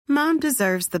Mom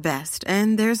deserves the best,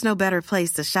 and there's no better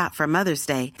place to shop for Mother's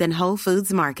Day than Whole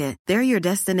Foods Market. They're your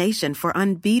destination for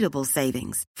unbeatable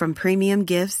savings, from premium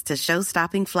gifts to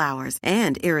show-stopping flowers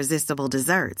and irresistible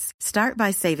desserts. Start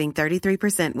by saving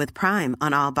 33% with Prime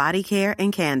on all body care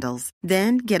and candles.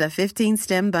 Then get a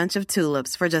 15-stem bunch of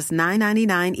tulips for just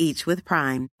 $9.99 each with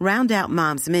Prime. Round out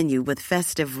Mom's menu with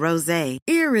festive rosé,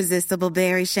 irresistible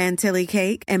berry chantilly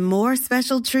cake, and more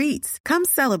special treats. Come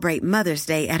celebrate Mother's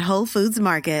Day at Whole Foods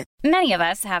Market. Many of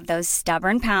us have those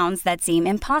stubborn pounds that seem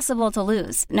impossible to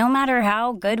lose, no matter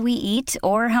how good we eat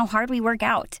or how hard we work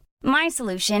out. My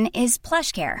solution is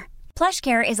PlushCare.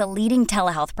 PlushCare is a leading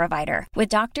telehealth provider with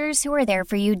doctors who are there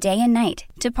for you day and night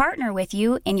to partner with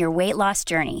you in your weight loss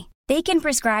journey. They can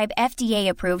prescribe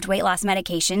FDA-approved weight loss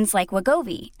medications like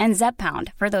Wegovy and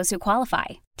Zepbound for those who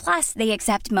qualify. Plus, they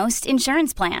accept most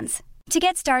insurance plans. To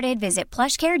get started, visit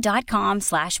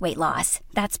plushcare.com/weightloss.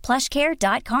 That's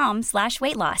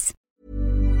plushcare.com/weightloss.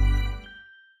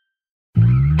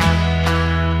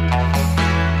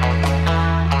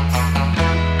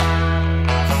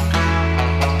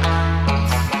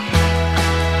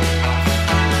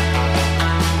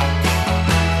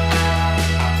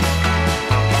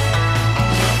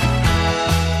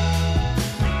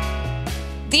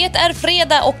 Det är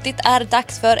fredag och det är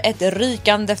dags för ett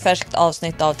rykande färskt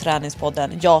avsnitt av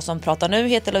Träningspodden. Jag som pratar nu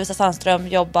heter Lovisa Sandström,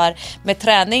 jobbar med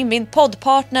träning. Min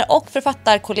poddpartner och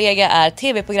författarkollega är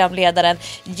tv-programledaren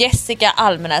Jessica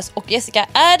Almenäs. Och Jessica,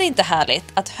 är det inte härligt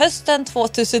att hösten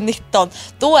 2019,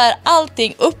 då är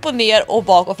allting upp och ner och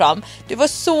bak och fram. Det var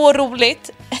så roligt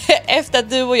efter att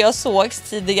du och jag sågs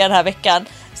tidigare den här veckan.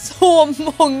 Så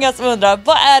många som undrar,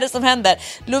 vad är det som händer?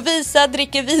 Lovisa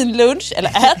dricker vinlunch, eller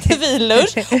äter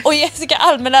vinlunch, och Jessica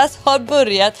Almenäs har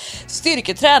börjat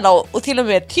styrketräna och till och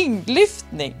med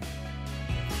tyngdlyftning.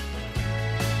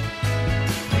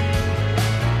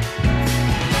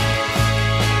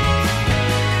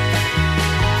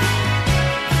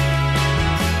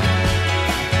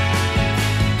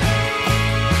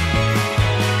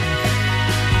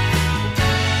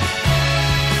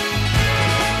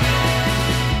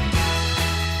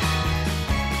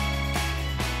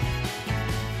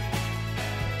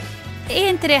 Är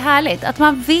inte det härligt? Att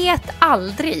man vet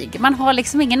aldrig. Man har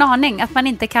liksom ingen aning. Att man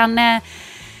inte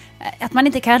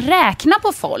kan räkna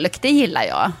på folk. Det gillar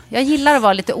jag. Jag gillar att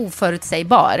vara lite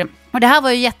oförutsägbar. Och det här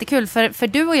var ju jättekul. För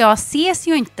du och jag ses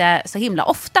ju inte så himla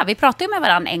ofta. Vi pratar ju med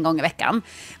varandra en gång i veckan.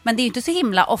 Men det är ju inte så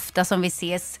himla ofta som vi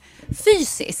ses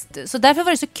fysiskt. Så därför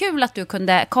var det så kul att du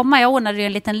kunde komma. Jag ordnade ju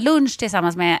en liten lunch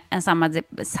tillsammans med en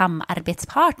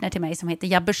samarbetspartner till mig som heter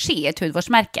Jabuché, ett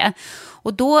hudvårdsmärke.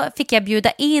 Och då fick jag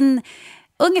bjuda in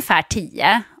ungefär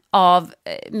 10 av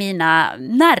mina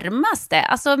närmaste,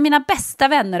 alltså mina bästa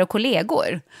vänner och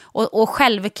kollegor. Och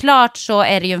självklart så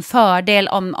är det ju en fördel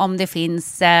om det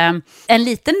finns en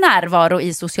liten närvaro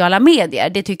i sociala medier.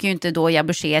 Det tycker ju inte då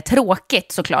Jabuché är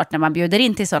tråkigt såklart när man bjuder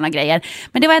in till sådana grejer.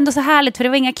 Men det var ändå så härligt för det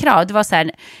var inga krav. Det var så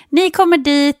här, ni kommer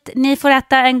dit, ni får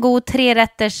äta en god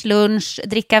 3-rätters lunch,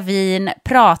 dricka vin,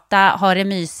 prata, ha det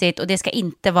mysigt, och det ska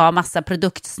inte vara massa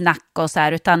produktsnack och så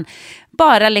här, utan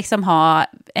bara liksom ha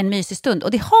en mysig stund.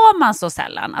 Och det har man så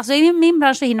sällan. Alltså i min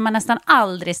bransch så hinner man nästan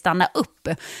aldrig stanna upp.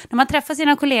 När man träffar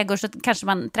sina kollegor så kanske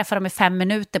man träffar dem i 5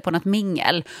 minuter på något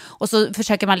mingel. Och så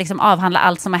försöker man liksom avhandla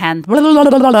allt som har hänt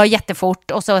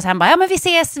jättefort. Och så sen bara, ja men vi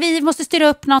ses, vi måste styra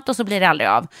upp något, och så blir det aldrig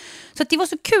av. Så det var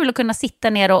så kul att kunna sitta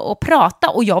ner och prata.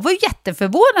 Och jag var ju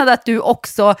jätteförvånad att du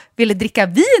också ville dricka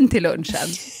vin till lunchen.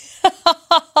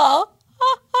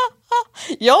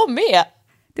 Jag med.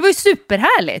 Det var ju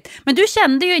superhärligt. Men du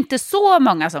kände ju inte så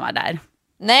många som var där.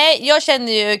 Nej, jag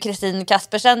känner ju Kristin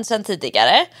Kaspersen sedan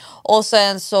tidigare. Och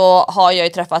sen så har jag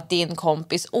ju träffat din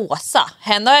kompis Åsa.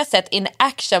 Henne har jag sett in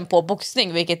action på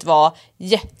boxning, vilket var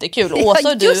jättekul. Åsa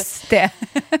och du, just det.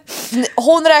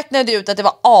 hon räknade ut att det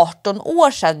var 18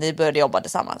 år sedan ni började jobba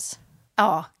tillsammans.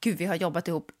 Ja, gud, vi har jobbat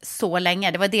ihop så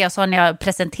länge. Det var det jag sa när jag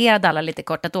presenterade alla lite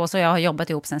kort, att Åsa och jag har jobbat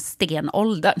ihop sedan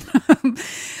stenåldern.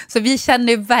 Så vi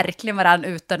känner ju verkligen varandra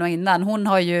utan och innan. Hon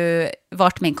har ju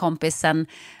varit min kompis sedan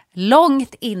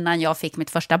långt innan jag fick mitt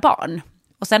första barn.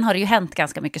 Och sen har det ju hänt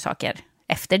ganska mycket saker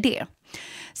efter det.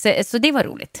 Så det var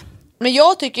roligt. Men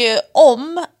jag tycker ju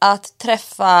om att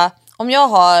träffa, om jag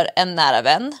har en nära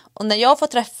vän och när jag får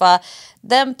träffa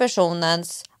den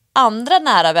personens andra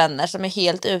nära vänner som är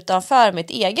helt utanför mitt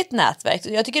eget nätverk.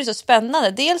 Jag tycker det är så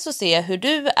spännande. Dels att se hur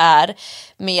du är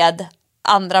med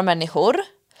andra människor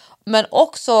men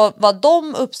också vad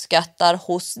de uppskattar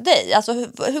hos dig. Alltså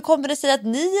hur kommer det sig att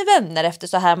ni är vänner efter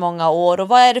så här många år, och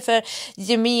vad är det för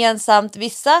gemensamt?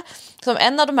 Vissa, som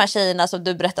en av de här tjejerna som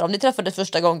du berättar om, ni träffades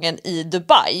första gången i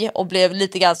Dubai och blev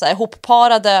lite grann så här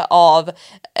ihopparade av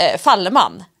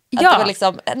Falleman. Att det var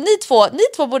liksom, ni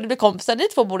två borde bli kompisar, ni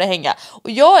två borde hänga.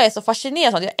 Och jag är så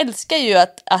fascinerad, jag älskar ju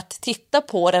att titta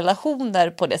på relationer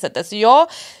på det sättet. Så jag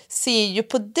ser ju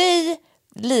på dig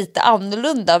lite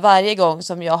annorlunda varje gång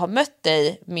som jag har mött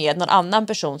dig med någon annan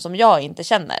person som jag inte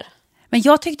känner. Men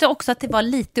jag tyckte också att det var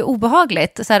lite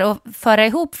obehagligt så här, att föra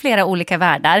ihop flera olika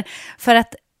världar. För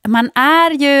att man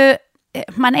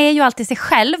är ju alltid sig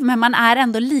själv, men man är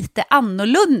ändå lite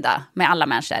annorlunda med alla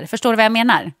människor. Förstår du vad jag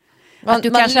menar? Man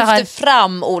lyfter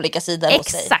fram olika sidor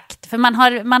hos dig. Exakt, för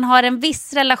man har en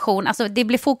viss relation, alltså det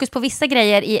blir fokus på vissa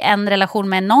grejer i en relation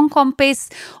med någon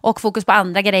kompis och fokus på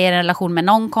andra grejer i en relation med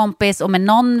någon kompis, och med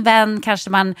någon vän kanske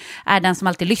man är den som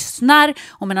alltid lyssnar,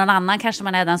 och med någon annan kanske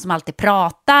man är den som alltid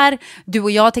pratar. Du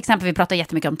och jag till exempel, vi pratar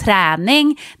jättemycket om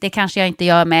träning. Det kanske jag inte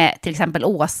gör med till exempel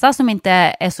Åsa som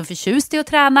inte är så förtjust i att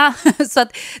träna. Så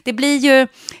att det blir ju,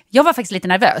 jag var faktiskt lite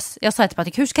nervös. Jag sa till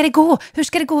Patrik, hur ska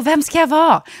det gå? Vem ska jag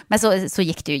vara? Men så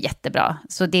gick det ju jättebra.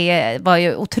 Så det var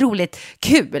ju otroligt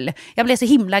kul. Jag blev så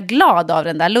himla glad av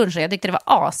den där lunchen. Jag tyckte det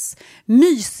var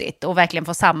asmysigt att verkligen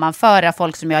få sammanföra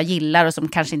folk som jag gillar och som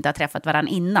kanske inte har träffat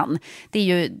varandra innan. Det är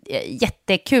ju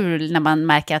jättekul när man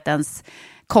märker att ens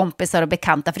kompisar och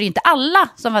bekanta, för det är ju inte alla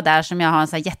som var där som jag har en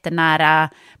så här jättenära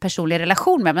personlig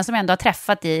relation med, men som jag ändå har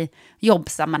träffat i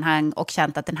jobbsammanhang och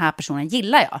känt att den här personen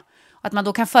gillar jag. Att man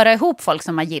då kan föra ihop folk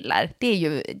som man gillar, det är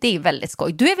ju väldigt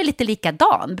skoj. Du är väl lite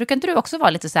likadan? Brukar inte du också vara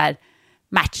lite så här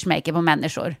matchmaker på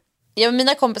människor? Ja,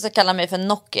 mina kompisar kallar mig för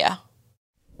Nokia.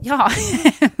 Ja,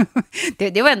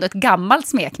 det var ändå ett gammalt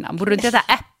smeknamn. Borde du inte heta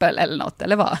Apple eller något,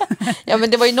 eller vad? Ja,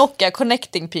 men det var ju Nokia,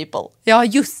 Connecting People. Ja,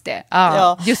 just det.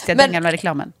 Ja. Just det, den gamla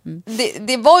reklamen. Mm.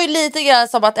 Det var ju lite grann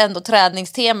som att ändå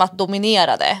träningstemat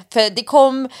dominerade. För det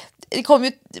kom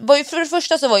ju, för det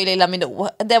första så var ju lilla Minou,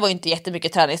 det var ju inte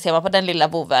jättemycket träningstema på den lilla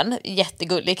boven,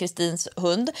 jättegullig, Kristins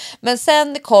hund. Men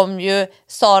sen kom ju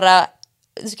Sara,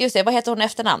 ska vi se, vad heter hon i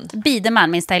efternamn?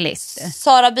 Biderman, min stylist.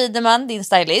 Sara Biderman, din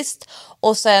stylist.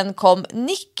 Och sen kom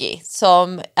Nicky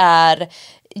som är,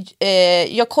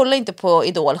 jag kollar inte på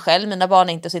Idol själv, mina barn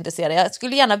är inte så intresserade. Jag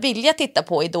skulle gärna vilja titta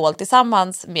på Idol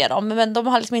tillsammans med dem, men de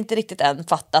har liksom inte riktigt än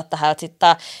fattat det här att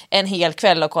titta en hel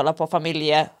kväll och kolla på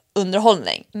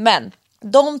familjeunderhållning. Men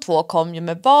de två kom ju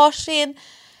med varsin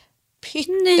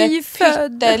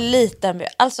pytteliten.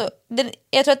 Alltså,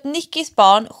 jag tror att Nickis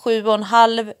barn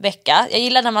 7,5 vecka. Jag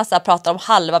gillar när man så här pratar om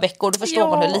halva veckor, då förstår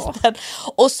man hur liten.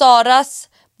 Och Saras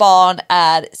barn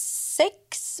är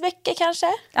 6 veckor kanske.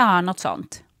 Ja, något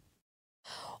sånt.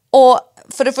 Och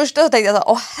för det första så tänkte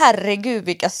jag herregud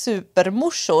vilka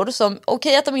supermorsor som,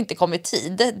 okej att de inte kom i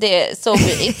tid, det är så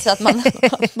blir så att man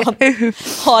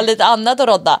har lite annat att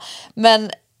rodda,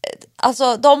 men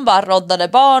alltså de bara roddade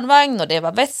barnvagn och det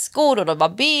var väskor och de var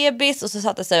bebis och så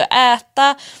satte sig och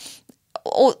äta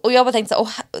och jag bara tänkte så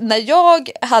när jag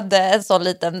hade en sån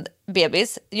liten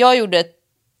bebis, jag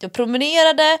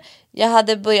promenerade, jag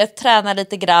hade börjat träna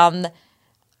lite grann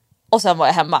och sen var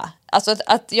jag hemma. Alltså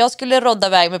att jag skulle rodda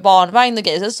iväg med barnvagn och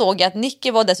grejer, så såg jag att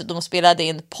Nicky var dessutom och spelade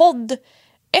in podd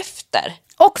efter.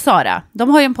 Och Sara, de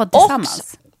har ju en podd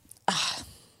tillsammans.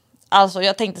 Alltså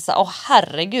jag tänkte så här,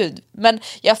 herregud. Men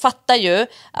jag fattar ju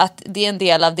att det är en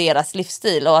del av deras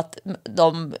livsstil och att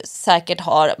de säkert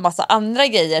har massa andra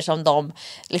grejer som de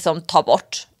liksom tar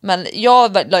bort. Men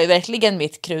jag la ju verkligen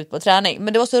mitt krut på träning.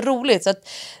 Men det var så roligt så att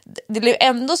det blev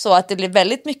ändå så att det blev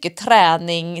väldigt mycket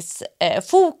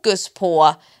träningsfokus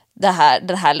på den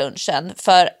här lunchen.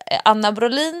 För Anna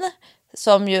Brolin,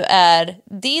 som ju är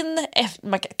din,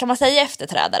 kan man säga,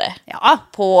 efterträdare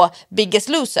på Biggest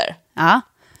Loser. Ja.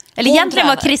 Eller hon egentligen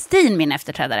var Kristin min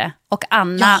efterträdare och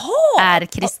Anna är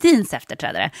Kristins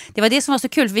efterträdare. Det var det som var så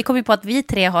kul, för vi kom ju på att vi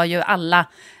tre har ju alla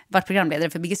varit programledare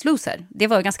för Biggest Loser. Det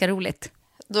var ju ganska roligt.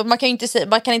 Man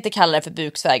kan inte kalla det för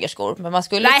buksvägerskor, men man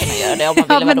skulle kunna göra det om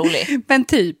man ville vara rolig. Men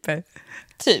typ. Ja.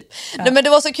 Nej, men det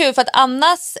var så kul för att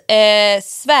Annas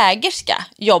svägerska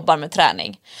jobbar med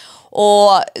träning.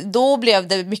 Och då blev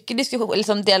det mycket diskussion,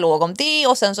 liksom dialog om det.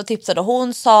 Och sen så tipsade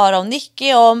hon, Sara och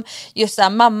Nicky om just så här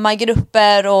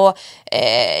mammagrupper och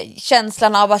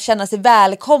känslan av att känna sig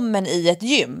välkommen i ett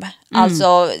gym.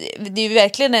 Alltså det är ju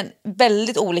verkligen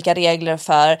väldigt olika regler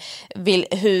för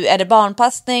hur är det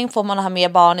barnpassning, får man ha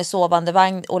med barn i sovande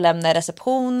vagn och lämna i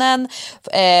receptionen.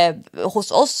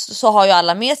 Hos oss så har ju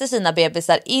alla med sig sina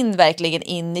bebisar verkligen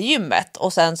in i gymmet.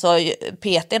 Och sen så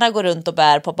PT:na går runt och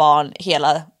bär på barn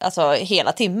alltså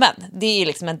hela timmen. Det är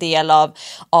liksom en del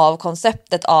av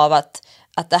konceptet av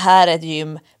att det här är ett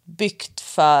gym byggt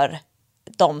för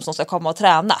de som ska komma och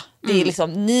träna. Det är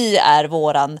liksom, ni är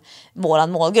våran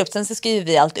målgrupp. Sen så skriver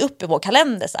vi alltid upp i vår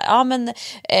kalender så här,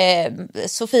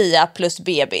 Sofia plus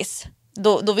bebis.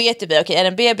 Då vet ju vi, okej, är det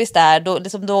en bebis där,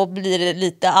 då blir det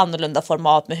lite annorlunda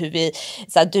format med hur vi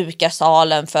så här, dukar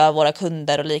salen för våra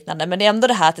kunder och liknande. Men det är ändå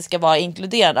det här att det ska vara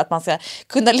inkluderande, att man ska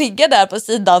kunna ligga där på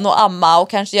sidan och amma och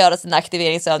kanske göra sina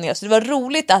aktiveringsövningar. Så det var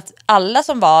roligt att alla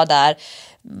som var där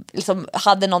liksom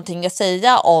hade någonting att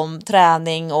säga om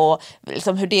träning och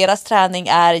liksom hur deras träning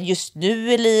är just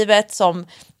nu i livet. Som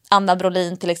Anna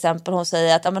Brolin till exempel, hon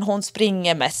säger att hon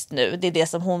springer mest nu. Det är det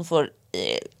som hon får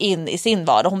in i sin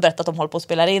vardag. Hon berättar att de håller på att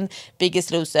spela in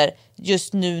Biggest Loser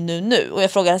just nu. Och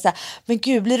jag frågade så här, men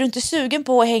gud, blir du inte sugen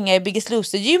på att hänga i Biggest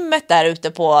Loser-gymmet där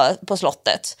ute på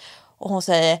slottet? Och hon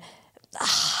säger,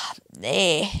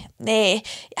 nej,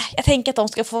 jag tänker att de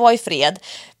ska få vara i fred.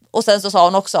 Och sen så sa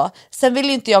hon också, sen vill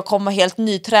ju inte jag komma helt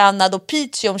nytränad och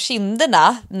peachy om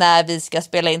kinderna när vi ska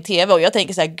spela in tv. Och jag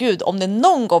tänker så här, gud, om det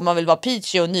någon gång man vill vara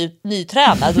peachy och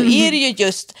nytränad, då är det ju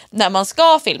just när man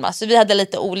ska filma. Så vi hade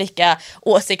lite olika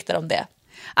åsikter om det.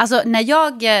 Alltså när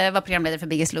jag var programledare för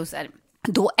Biggest Loser,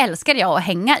 då älskade jag att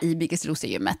hänga i Biggest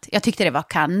Loser-gymmet. Jag tyckte det var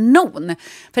kanon.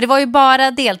 För det var ju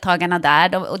bara deltagarna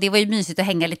där. Och det var ju mysigt att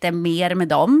hänga lite mer med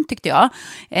dem, tyckte jag.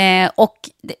 Och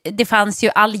det fanns ju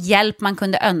all hjälp man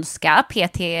kunde önska.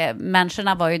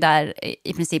 PT-människorna var ju där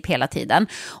i princip hela tiden.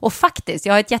 Och faktiskt,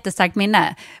 jag har ett jättestarkt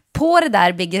minne. På det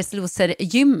där Biggest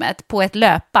Loser-gymmet, på ett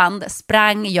löpband,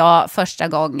 sprang jag första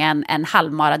gången en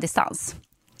halvmaradistans.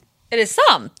 Är det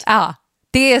sant? Ja.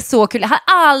 Det är så kul. Jag har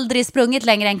aldrig sprungit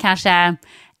längre än kanske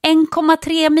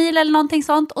 1,3 mil eller någonting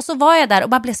sånt. Och så var jag där och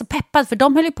bara blev så peppad, för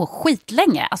de höll ju på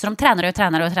skitlänge. Alltså de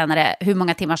tränade hur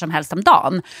många timmar som helst om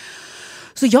dagen.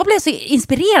 Så jag blev så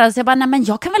inspirerad så jag bara, nej men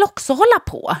jag kan väl också hålla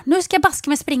på. Nu ska jag baska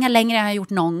mig springa längre än jag har gjort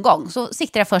någon gång. Så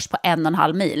siktade jag först på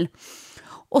 1,5 mil.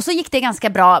 Och så gick det ganska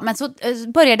bra, men så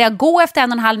började jag gå efter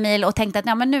 1,5 mil och tänkte att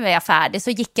ja, men nu är jag färdig. Så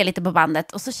gick jag lite på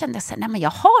bandet och så kände jag så här, nej men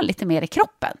jag har lite mer i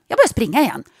kroppen. Jag började springa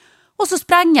igen. Och så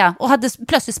sprang jag och hade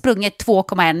plötsligt sprungit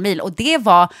 2,1 mil. Och det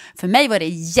var, för mig var det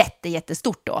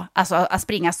jättestort då. Alltså att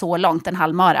springa så långt, en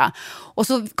halvmara. Och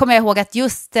så kommer jag ihåg att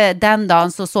just den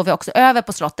dagen så sov jag också över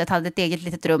på slottet. Hade ett eget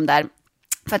litet rum där.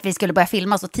 För att vi skulle börja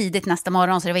filma så tidigt nästa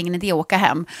morgon så det var ingen idé att åka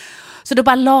hem. Så då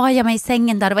bara la jag mig i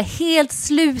sängen där och var helt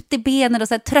slut i benen och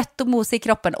så här trött och mosig i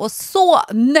kroppen. Och så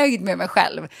nöjd med mig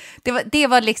själv. Det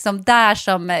var liksom där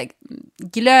som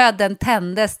glöden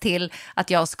tändes till att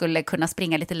jag skulle kunna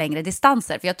springa lite längre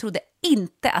distanser. För jag trodde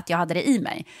inte att jag hade det i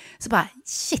mig. Så bara,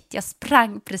 shit, jag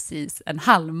sprang precis en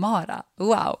halvmara.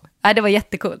 Wow, det var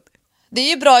jättekult. Det är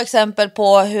ju bra exempel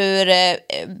på hur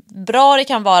bra det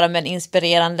kan vara med en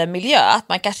inspirerande miljö. Att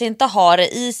man kanske inte har det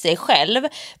i sig själv,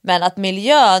 men att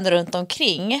miljön runt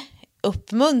omkring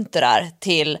uppmuntrar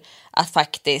till att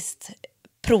faktiskt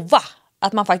prova.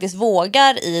 Att man faktiskt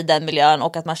vågar i den miljön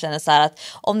och att man känner så här att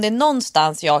om det är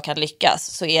någonstans jag kan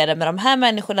lyckas så är det med de här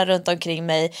människorna runt omkring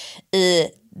mig i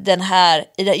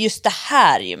just det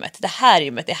här gymmet. Det här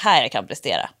gymmet, det här jag kan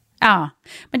prestera. Ja,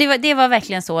 men det var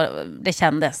verkligen så det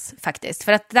kändes faktiskt.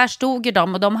 För att där stod ju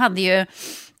de och de hade ju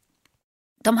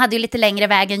lite längre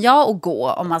väg än jag att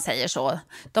gå, om man säger så.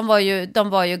 De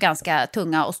var ju ganska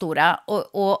tunga och stora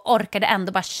och orkade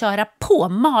ändå bara köra på,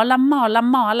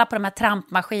 mala på de här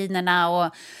trampmaskinerna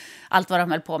och allt vad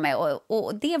de höll på med.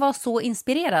 Och det var så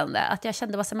inspirerande att jag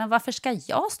kände bara så, men varför ska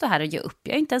jag stå här och ge upp?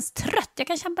 Jag är inte ens trött, jag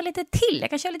kan kämpa lite till, jag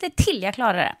kan köra lite till, jag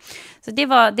klarar det. Så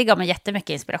det gav mig jättemycket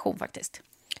inspiration faktiskt.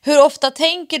 Hur ofta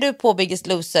tänker du på Biggest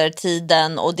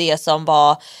Loser-tiden och det som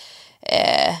var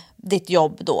ditt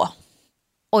jobb då?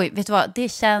 Oj, vet du vad? Det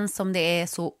känns som det är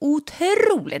så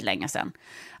otroligt länge sedan.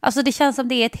 Alltså det känns som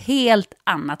det är ett helt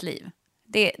annat liv.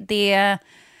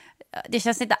 Det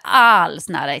känns inte alls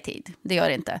nära i tid. Det gör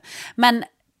det inte.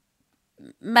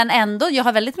 Men ändå, jag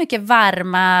har väldigt mycket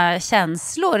varma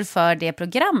känslor för det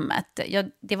programmet.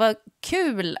 Det var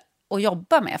kul att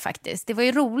jobba med faktiskt. Det var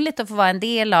ju roligt att få vara en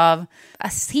del av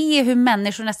att se hur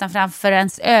människor nästan framför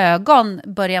ens ögon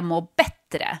börjar må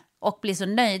bättre och bli så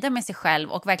nöjda med sig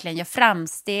själv och verkligen gör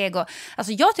framsteg.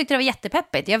 Alltså jag tyckte det var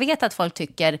jättepeppigt. Jag vet att folk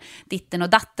tycker ditten och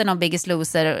datten om Biggest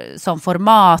Loser som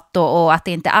format och att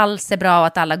det inte alls är bra och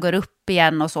att alla går upp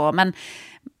igen och så. Men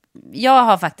jag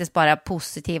har faktiskt bara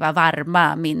positiva,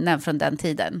 varma minnen från den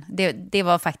tiden. Det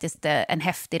var faktiskt en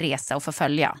häftig resa att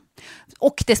förfölja.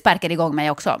 Och det sparkade igång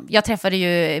mig också. Jag träffade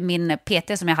ju min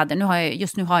PT som jag hade.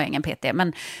 Just nu har jag ingen PT,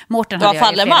 men Mårten hade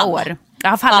jag i flera år.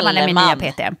 Ja, Falleman är min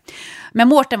nya PT. Men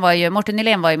Mårten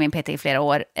Nylén var ju min PT i flera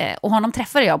år. Och honom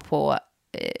träffade jag på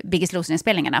Biggest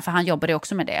Loser-inspelningarna, för han jobbade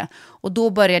också med det. Och då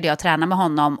började jag träna med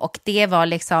honom, och det var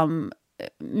liksom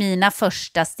mina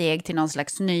första steg till någon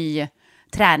slags ny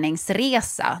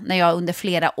träningsresa. När jag under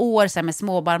flera år sen med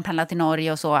småbarn pendlat till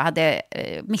Norge och så hade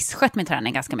misskött min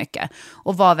träning ganska mycket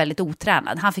och var väldigt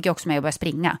otränad. Han fick ju också mig att börja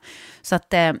springa. Så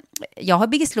att jag har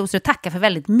Biggest Loser att tacka för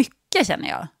väldigt mycket, känner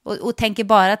jag. Och tänker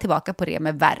bara tillbaka på det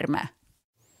med värme.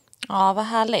 Ja, vad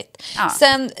härligt. Ja.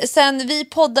 Sen vi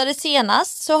poddade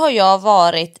senast så har jag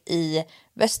varit i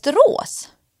Västerås.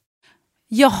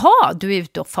 Jaha, du är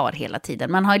ute och far hela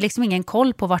tiden. Man har ju liksom ingen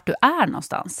koll på vart du är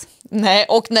någonstans. Nej,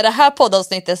 och när det här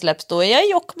poddavsnittet släpps då är jag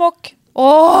i Jokkmokk.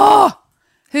 Åh!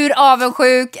 Hur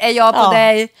avundsjuk är jag på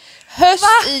dig? Höst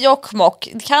i Jokkmokk.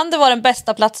 Kan det vara den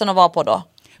bästa platsen att vara på då?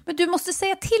 Men du måste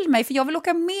säga till mig, för jag vill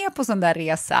åka med på sån där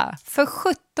resa. För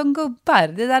 17 gubbar.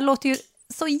 Det där låter ju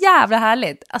så jävla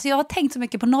härligt. Alltså jag har tänkt så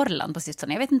mycket på Norrland på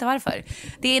sistone. Jag vet inte varför.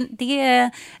 Det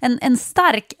är en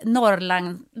stark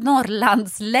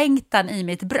Norrlandslängtan i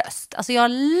mitt bröst. Alltså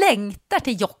jag längtar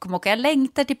till Jokkmokk, jag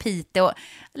längtar till Piteå,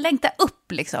 längtar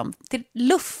upp liksom till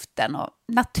luften och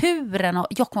naturen, och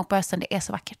Jokkmokk på hösten, det är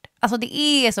så vackert. Alltså det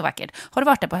är så vackert. Har du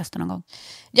varit där på hösten någon gång?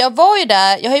 Jag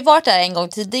har ju varit där en gång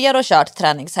tidigare och kört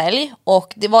träningshelg,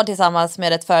 och det var tillsammans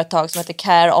med ett företag som heter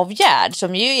Care of Gerd,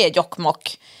 som ju är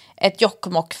ett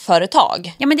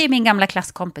Jokkmokk-företag. Ja, men det är min gamla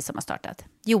klasskompis som har startat.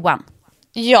 Johan.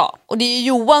 Ja, och det är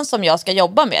Johan som jag ska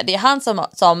jobba med. Det är han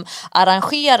som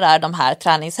arrangerar de här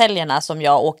träningshelgerna som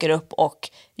jag åker upp och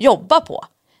jobbar på.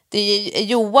 Det är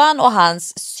Johan och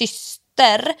hans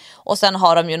syster, och sen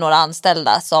har de ju några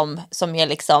anställda som är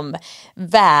liksom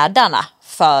värdarna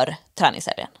för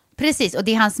träningshelgen. Precis, och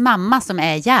det är hans mamma som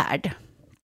är Gerd.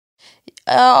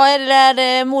 Ja, eller är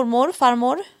det mormor,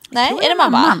 farmor? Nej, är det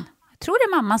mamma? Mamman. Jag tror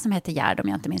det är mamma som heter Gerd, om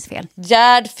jag inte minns fel.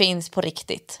 Gerd finns på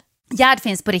riktigt. Gerd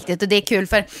finns på riktigt, och det är kul,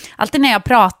 för alltid när jag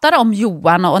pratar om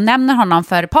Johan och nämner honom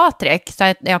för Patrik, så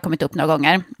har jag kommit upp några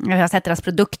gånger, jag har sett deras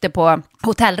produkter på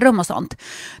hotellrum och sånt,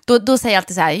 då säger jag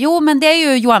alltid så här: jo, men det är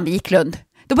ju Johan Wiklund.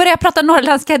 Då börjar jag prata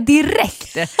norrländska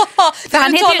direkt. För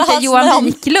han heter ju inte Johan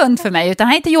Wiklund för mig, utan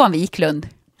han heter Johan Wiklund.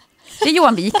 Det är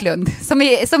Johan Wiklund, som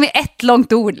är ett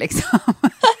långt ord liksom.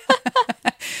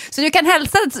 Så du kan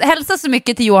hälsa så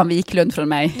mycket till Johan Wiklund från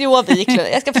mig. Johan Wiklund.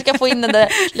 Jag ska försöka få in den där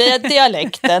lilla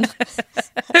dialekten.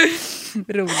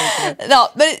 Roligt.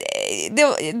 Ja, men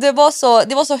det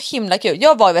var så himla kul.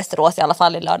 Jag var i Västerås i alla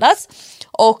fall i lördags.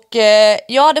 Och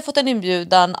jag hade fått en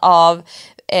inbjudan av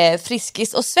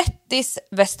Friskis och Svettis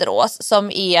Västerås,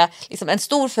 som är liksom en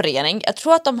stor förening. Jag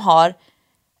tror att de har,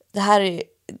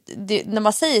 när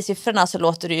man säger siffrorna så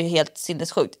låter det ju helt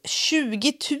sinnessjukt,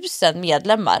 20 000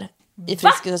 medlemmar i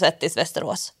Friskis och Svettis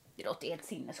Västerås. Det låter helt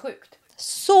sinnessjukt.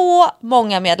 Så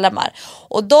många medlemmar.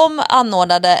 Och de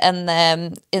anordnade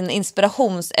en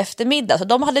inspirationseftermiddag. Så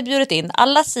de hade bjudit in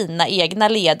alla sina egna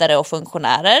ledare och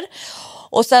funktionärer.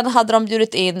 Och sen hade de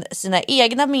bjudit in sina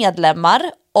egna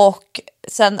medlemmar. Och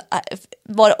sen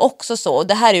var det också så,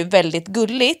 det här är ju väldigt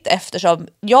gulligt, eftersom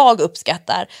jag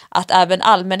uppskattar att även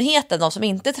allmänheten, de som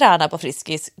inte tränar på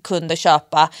Friskis, kunde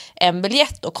köpa en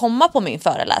biljett och komma på min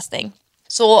föreläsning.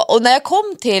 Och när jag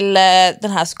kom till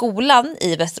den här skolan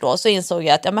i Västerås så insåg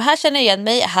jag att men här känner jag igen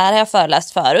mig, här har jag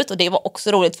föreläst förut. Och det var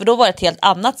också roligt, för då var det ett helt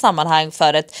annat sammanhang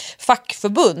för ett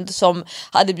fackförbund som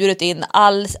hade bjudit in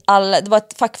det var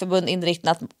ett fackförbund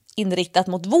inriktat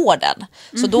mot vården.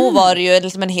 Så då var det ju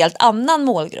liksom en helt annan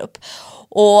målgrupp.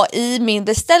 Och i min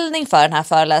beställning för den här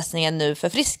föreläsningen nu för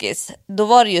Friskis, då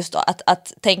var det just då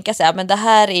att tänka sig, men det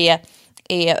här är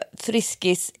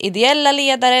Friskis ideella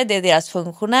ledare, det är deras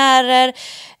funktionärer,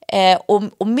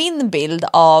 och min bild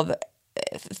av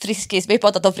Friskis, vi har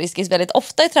pratat om Friskis väldigt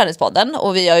ofta i Träningspodden,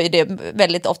 och vi gör ju det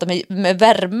väldigt ofta med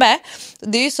värme.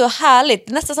 Det är ju så härligt,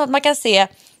 nästan som att man kan se,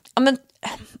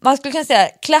 man skulle kunna säga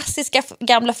klassiska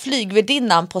gamla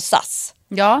flygvärdinnan på SAS.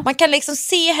 Ja. Man kan liksom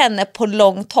se henne på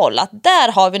långt håll, att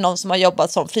där har vi någon som har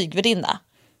jobbat som flygvärdinna.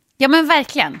 Ja, men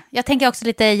verkligen. Jag tänker också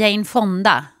lite Jane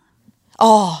Fonda.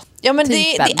 Ja, men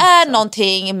det är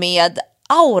någonting med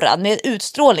auran, med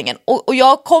utstrålningen. Och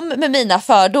jag kom med mina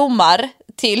fördomar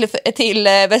till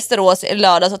Västerås i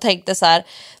lördags och tänkte så här: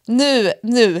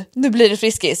 nu blir det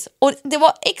Friskis. Och det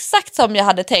var exakt som jag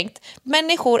hade tänkt.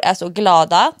 Människor är så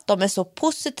glada, de är så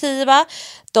positiva,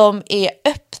 de är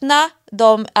öppna,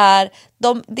 de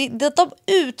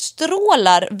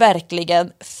utstrålar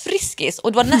verkligen Friskis.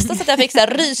 Och det var nästan så att jag fick så här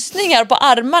rysningar på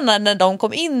armarna när de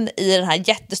kom in i den här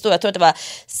jättestora, jag tror att det var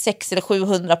 600 eller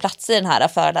 700 platser i den här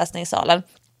föreläsningssalen.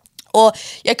 Och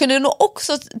jag kunde nog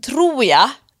också, tror jag,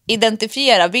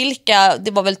 identifiera vilka,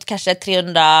 det var väl kanske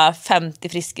 350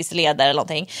 Friskisledare eller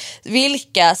någonting,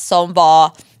 vilka som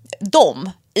var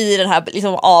i den här,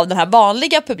 liksom, av den här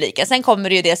vanliga publiken. Sen kommer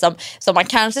det ju det som man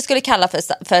kanske skulle kalla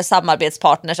för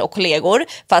samarbetspartners och kollegor,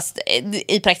 fast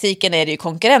i praktiken är det ju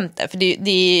konkurrenter. För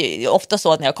det är ofta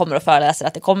så att när jag kommer och föreläser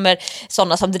att det kommer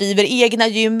sådana som driver egna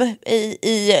gym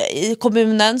i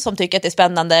kommunen som tycker att det är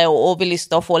spännande och vill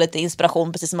lyssna och få lite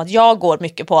inspiration, precis som att jag går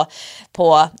mycket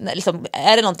på liksom,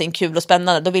 är det någonting kul och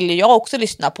spännande, då vill ju jag också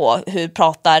lyssna på hur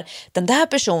pratar den där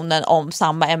personen om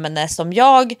samma ämne som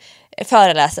jag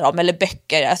föreläser om, eller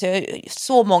böcker. Alltså jag har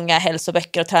så många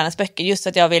hälsoböcker och träningsböcker just för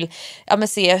att jag vill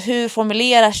se hur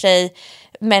formulerar sig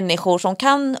människor som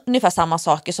kan ungefär samma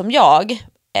saker som jag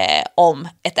om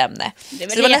ett ämne. Det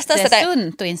är väl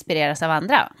jättesunt att inspireras av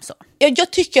andra. Så.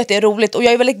 Jag tycker att det är roligt och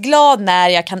jag är väldigt glad när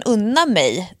jag kan unna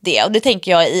mig det. Och det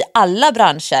tänker jag i alla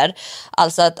branscher.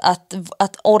 Alltså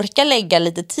att orka lägga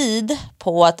lite tid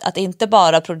på att inte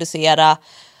bara producera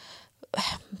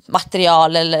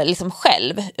material eller liksom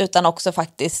själv, utan också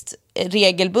faktiskt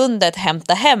regelbundet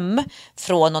hämta hem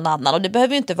från någon annan. Och det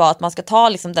behöver ju inte vara att man ska ta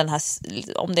liksom den här,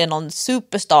 om det är någon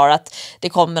superstar, att det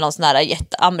kommer någon sån här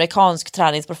jätteamerikansk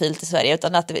träningsprofil till Sverige,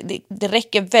 utan att det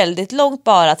räcker väldigt långt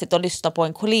bara att sitta och lyssna på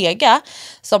en kollega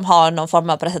som har någon form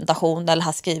av presentation eller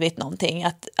har skrivit någonting.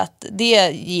 Att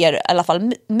det ger i alla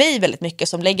fall mig väldigt mycket,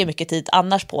 som lägger mycket tid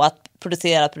annars på att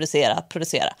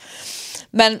producera.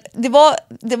 Men det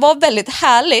var väldigt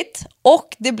härligt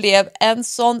och det blev en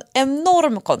sån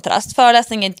enorm kontrast.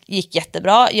 Föreläsningen gick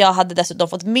jättebra. Jag hade dessutom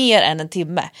fått mer än en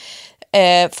timme.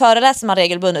 Föreläser man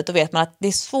regelbundet, då vet man att det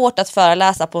är svårt att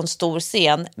föreläsa på en stor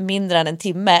scen mindre än en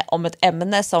timme om ett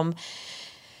ämne som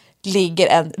ligger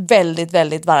en väldigt,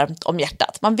 väldigt varmt om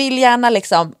hjärtat. Man vill gärna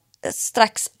liksom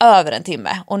strax över en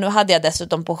timme. Och nu hade jag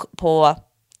dessutom på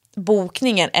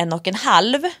bokningen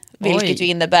 1,5, vilket ju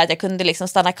innebär att jag kunde liksom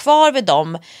stanna kvar vid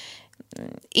de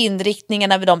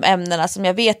inriktningarna, vid de ämnena som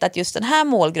jag vet att just den här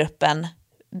målgruppen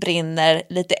brinner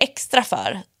lite extra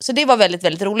för. Så det var väldigt,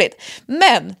 väldigt roligt.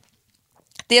 Men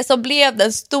det som blev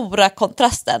den stora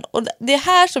kontrasten, och det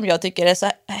här som jag tycker är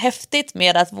så häftigt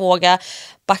med att våga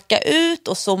backa ut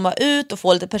och zooma ut och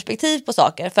få lite perspektiv på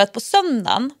saker, för att på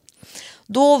söndagen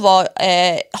då var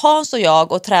Hans och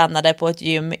jag och tränade på ett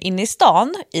gym inne i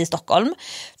stan i Stockholm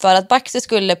för att Baxi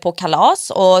skulle på kalas,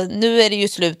 och nu är det ju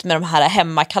slut med de här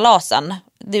hemmakalasen.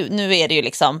 Nu är det ju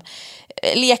liksom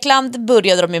Lekland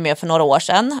började de ju med för några år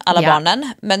sedan, alla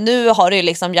barnen, men nu har det ju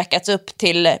liksom jackats upp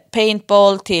till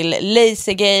paintball, till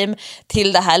laser game,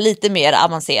 till det här lite mer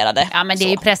avancerade. Ja, men det är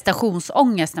ju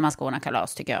prestationsångest när man ska ordna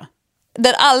kalas, tycker jag.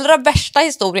 Den allra värsta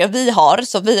historien vi har,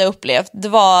 som vi har upplevt, det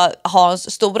var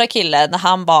Hans stora kille när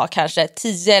han var kanske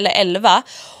 10 eller 11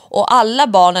 och alla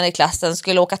barnen i klassen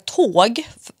skulle åka tåg.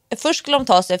 Först skulle de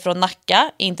ta sig från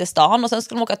Nacka in till stan och sen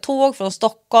skulle de åka tåg från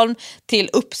Stockholm till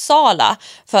Uppsala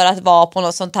för att vara på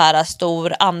någon sån här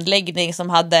stor anläggning som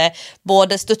hade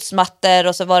både studsmattor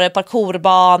och så var det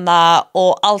parkourbana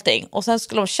och allting. Och sen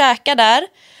skulle de käka där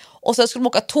och sen skulle de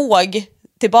åka tåg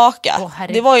tillbaka.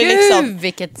 Det var ju liksom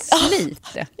vilket slit.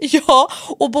 Ja,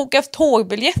 och boka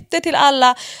tågbiljetter till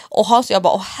alla. Och Hans och jag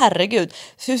bara, herregud,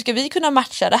 hur ska vi kunna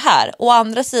matcha det här? Och å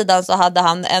andra sidan så hade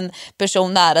han en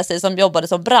person nära sig som jobbade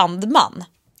som brandman.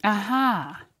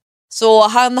 Aha. Så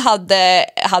han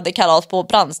hade kalas på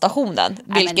brandstationen.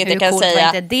 Vilket jag kan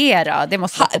säga. Var inte det då? Det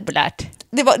måste vara populärt.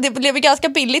 Det blev ganska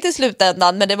billigt i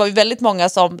slutändan, men det var ju väldigt många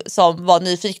som var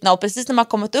nyfikna, och precis när man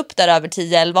kommit upp där över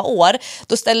 10-11 år,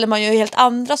 då ställer man ju helt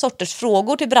andra sorters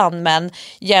frågor till brandmän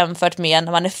jämfört med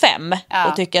när man är 5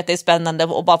 och tycker att det är spännande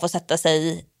att bara få sätta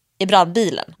sig i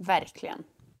brandbilen. Verkligen.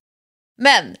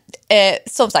 Men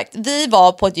som sagt, vi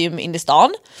var på ett gym inne i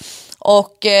stan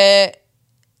och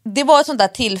det var ett sånt där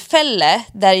tillfälle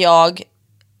där jag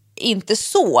inte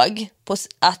såg på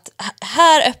att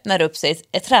här öppnar upp sig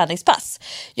ett träningspass.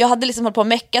 Jag hade liksom hållit på och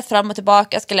meckat fram och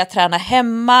tillbaka, skulle jag träna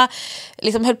hemma,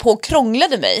 liksom höll på och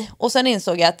krånglade mig, och sen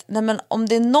insåg jag att nej, men om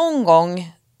det är någon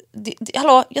gång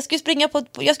jag ska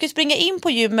ju springa in på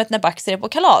gymmet när Baxter är på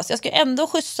kalas. Jag ska ändå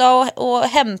skjutsa och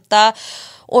hämta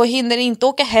och hinner inte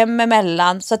åka hem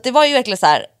emellan. Så att det var ju verkligen så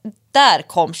här, där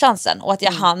kom chansen, och att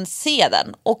jag hann se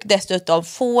den. Och dessutom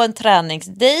få en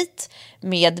träningsdate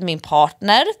med min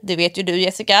partner. Det vet ju du,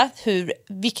 Jessica, hur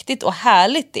viktigt och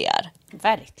härligt det är.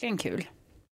 Verkligen kul.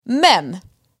 Men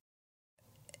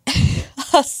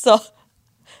alltså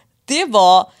det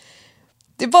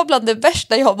var bland det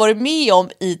värsta jag har varit med om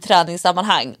i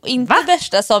träningssammanhang. Och inte det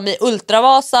värsta som i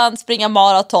Ultravasan, springa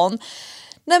maraton.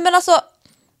 Nej, men alltså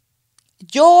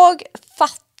jag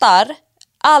fattar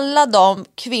alla de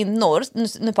kvinnor,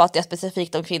 nu pratar jag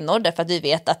specifikt om kvinnor därför att vi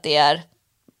vet att det är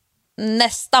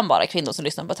nästan bara kvinnor som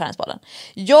lyssnar på Träningspodden.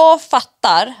 Jag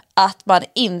fattar att man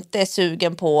inte är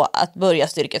sugen på att börja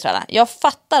styrketräna. Jag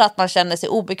fattar att man känner sig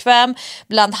obekväm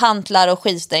bland hantlar och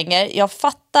skivstänger. Jag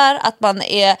fattar att man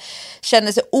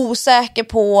känner sig osäker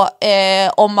på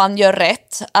om man gör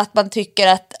rätt. Att man tycker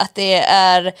att det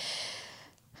är...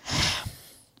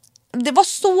 Det var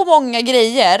så många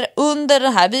grejer under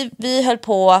den här. Vi höll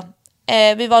på...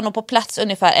 vi var nog på plats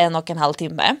ungefär 1,5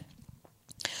 timme.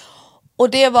 Och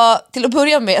det var, till att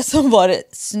börja med, så var det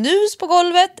snus på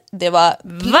golvet. Det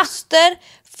var plåster.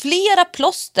 Flera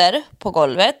plåster på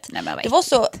golvet. Nej, men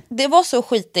det var så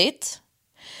skitigt.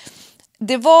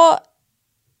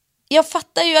 Jag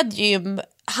fattar ju att gym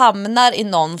hamnar i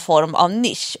någon form av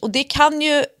nisch. Och det kan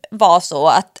ju vara så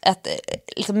att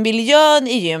liksom miljön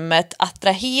i gymmet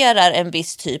attraherar en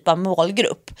viss typ av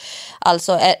målgrupp.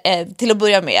 Alltså till att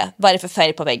börja med, vad är det för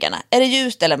färg på väggarna? Är det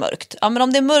ljust eller mörkt? Ja, men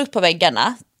om det är mörkt på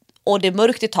väggarna och det är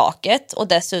mörkt i taket och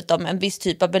dessutom en viss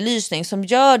typ av belysning som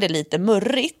gör det lite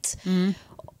murrigt.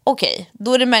 Okej,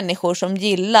 då är det människor som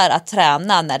gillar att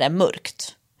träna när det är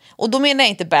mörkt. Och då menar jag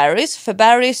inte Barry's, för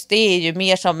Barry's det är ju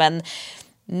mer som en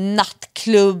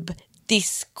nattklubb,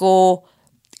 disco,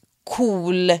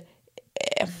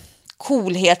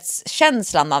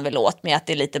 coolhetskänslan man vill åt med att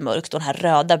det är lite mörkt och den här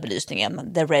röda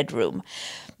belysningen, the red room.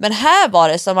 Men här var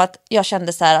det som att jag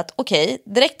kände så här att okej,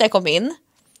 direkt när jag kom in,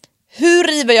 hur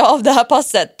river jag av det här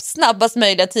passet snabbast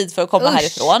möjliga tid för att komma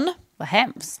härifrån? Vad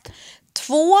hemskt.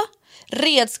 2,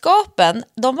 redskapen,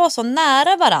 de var så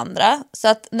nära varandra så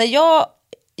att när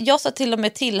jag sa till och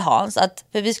med till Hans att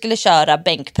för vi skulle köra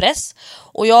bänkpress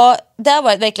och där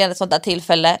var verkligen ett sånt där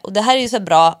tillfälle och det här är ju så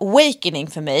bra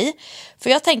awakening för mig, för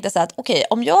jag tänkte så att okej,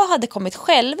 om jag hade kommit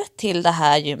själv till det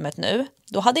här gymmet nu,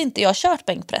 då hade inte jag kört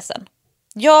bänkpressen.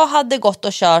 Jag hade gått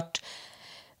och kört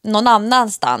någon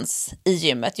annanstans i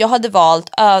gymmet. Jag hade valt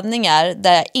övningar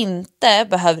där jag inte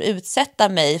behöver utsätta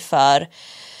mig för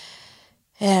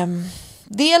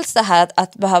dels det här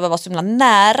att behöva vara så himla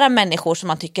nära människor som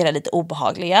man tycker är lite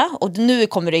obehagliga. Och nu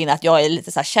kommer det in att jag är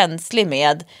lite så här känslig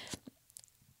med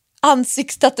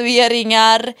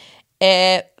ansiktstatueringar,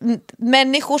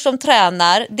 människor som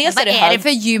tränar. Dels vad är det för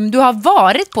gym du har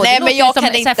varit på? Nej, det men jag som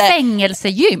kan inte...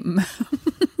 fängelsegym.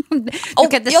 Du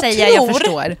kan inte säga jag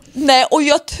förstår. Nej, och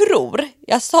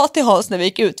jag sa till Hans när vi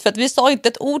gick ut, för att vi sa inte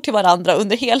ett ord till varandra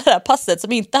under hela det här passet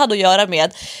som inte hade att göra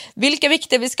med vilka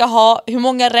vikter vi ska ha, hur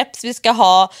många reps vi ska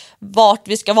ha, vart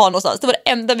vi ska vara någonstans. Det var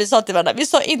det enda vi sa till varandra. Vi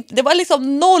sa inte, det var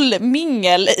liksom noll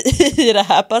mingel i det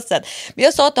här passet. Men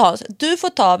jag sa till Hans, du får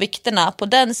ta vikterna på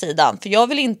den sidan, för jag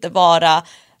vill inte vara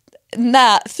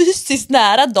fysiskt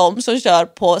nära dem som kör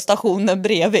på stationen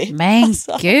bredvid. Men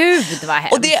alltså, gud vad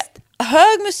hemskt. Och det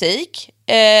hög musik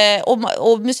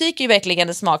och musik är ju verkligen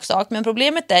en smaksak, men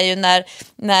problemet är ju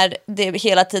när det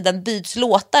hela tiden byts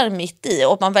låtar mitt i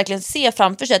och man verkligen ser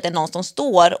framför sig att det är någon som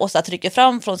står och så trycker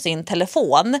fram från sin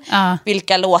telefon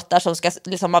vilka låtar som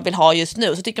liksom man vill ha just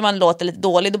nu, så tycker man låter lite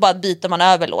dålig, då bara byter man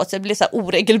över låt, så det blir så här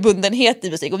oregelbundenhet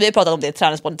i musik. Och vi har pratat om det i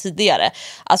Träningspodden tidigare,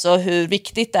 alltså hur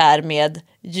viktigt det är med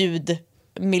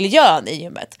ljudmiljön i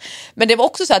gymmet. Men det var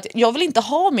också så att jag vill inte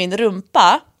ha min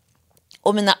rumpa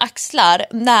och mina axlar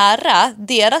nära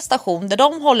deras station där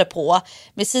de håller på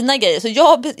med sina grejer. Så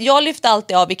jag lyfte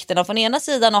alltid av vikterna från ena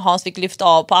sidan och Hans fick lyfta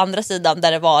av på andra sidan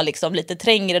där det var liksom lite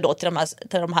trängre då till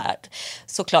de här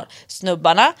såklart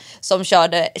snubbarna som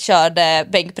körde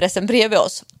bänkpressen bredvid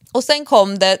oss. Och sen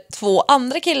kom det 2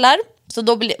 andra killar, så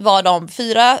då var de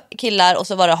 4 killar och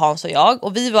så var det Hans och jag.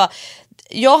 Och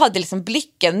jag hade liksom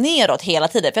blicken neråt hela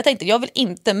tiden, för jag tänkte jag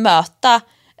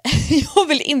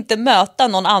vill inte möta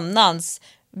någon annans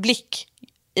blick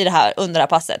i det här under det här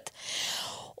passet.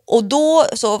 Och då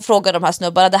så frågade de här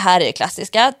snubbarna, det här är ju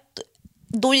klassiska.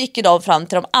 Då gick de fram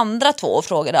till de andra 2 och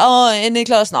frågade, är ni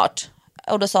klara snart?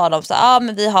 Och då sa de så,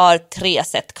 men vi har 3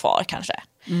 set kvar kanske.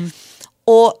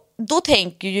 Och då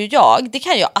tänker ju det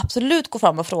kan jag absolut gå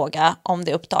fram och fråga om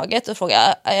det är upptaget och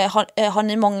fråga, har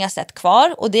ni många set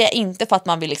kvar? Och det är inte för att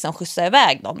man vill liksom skjutsa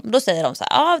iväg dem. Då säger de så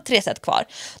här, 3 set kvar.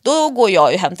 Då går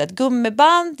jag ju hämta ett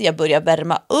gummiband, jag börjar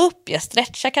värma upp, jag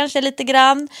stretchar kanske lite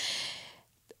grann.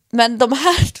 Men de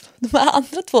här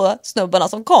andra 2 snubbarna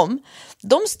som kom,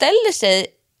 de ställer sig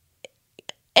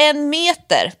 1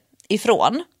 meter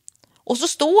ifrån. Och så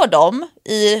står de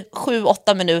i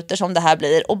 7-8 minuter som det här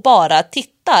blir och bara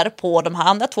tittar på de här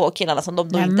andra 2 killarna som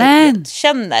de då inte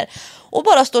känner. Och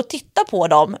bara står och tittar på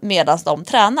dem medan de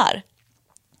tränar.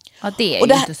 Ja, det är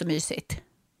ju inte så mysigt.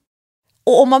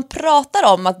 Och om man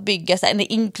pratar om att bygga en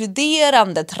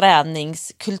inkluderande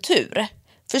träningskultur,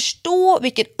 förstå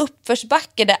vilken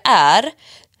uppförsbacke det är.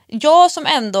 Jag som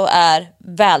ändå är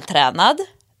vältränad,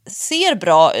 ser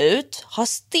bra ut, har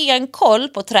stenkoll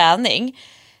på träning.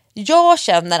 Jag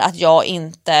känner att jag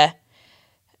inte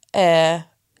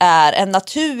är en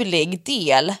naturlig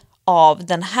del av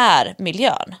den här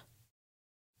miljön.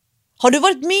 Har du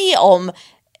varit med om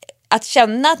att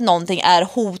känna att någonting är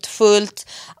hotfullt,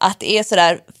 att det är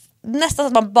sådär nästan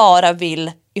att man bara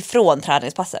vill ifrån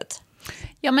träningspasset?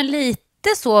 Ja, men lite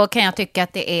så kan jag tycka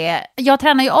att det är. Jag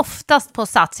tränar ju oftast på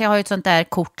Sats. Jag har ju ett sånt där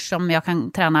kort som jag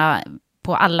kan träna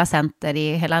på alla center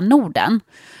i hela Norden.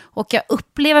 Och jag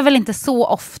upplever väl inte så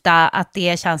ofta att det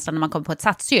är känslan när man kommer på ett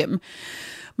satsgym.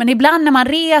 Men ibland när man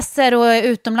reser och är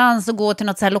utomlands och går till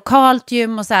något så här lokalt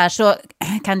gym och så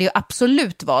kan det ju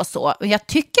absolut vara så. Och jag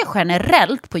tycker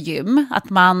generellt på gym att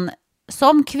man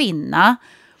som kvinna,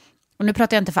 och nu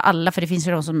pratar jag inte för alla för det finns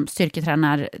ju de som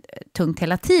styrketränar tungt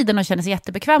hela tiden och känner sig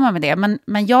jättebekväma med det.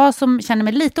 Men jag som känner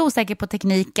mig lite osäker på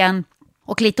tekniken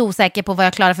och lite osäker på vad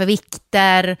jag klarar för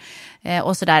vikter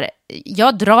och sådär.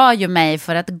 Jag drar ju mig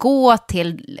för att gå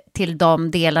till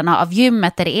de delarna av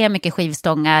gymmet där det är mycket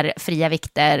skivstångar, fria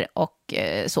vikter och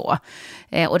så.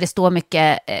 Och det står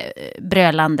mycket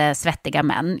brölande, svettiga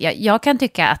män. Jag kan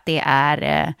tycka att det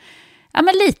är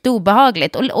men lite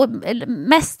obehagligt. Och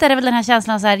mest är det väl den här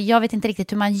känslan så här, jag vet inte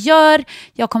riktigt hur man gör.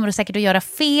 Jag kommer säkert att göra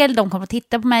fel. De kommer att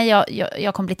titta på mig.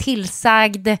 Jag kommer bli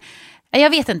tillsagd. Jag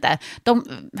vet inte.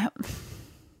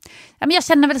 Jag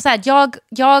känner väl så här,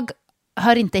 jag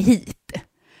hör inte hit.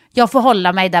 Jag får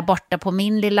hålla mig där borta på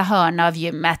min lilla hörna av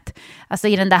gymmet. Alltså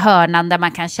i den där hörnan där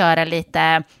man kan köra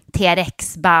lite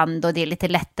TRX-band och det är lite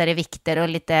lättare vikter och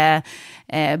lite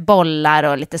bollar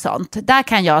och lite sånt. Där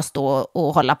kan jag stå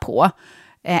och hålla på.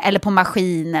 Eller på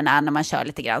maskinerna när man kör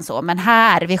lite grann så. Men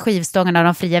här vid skivstångarna och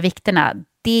de fria vikterna,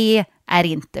 det är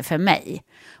inte för mig.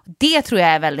 Det tror jag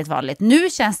är väldigt vanligt. Nu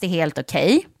känns det helt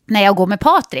okej när jag går med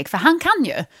Patrik, för han kan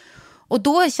ju. Och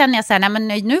då känner jag så här, nej men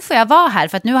nu får jag vara här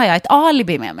för att nu har jag ett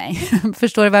alibi med mig.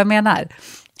 Förstår du vad jag menar?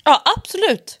 Ja,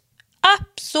 absolut.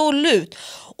 Absolut.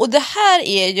 Och det här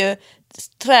är ju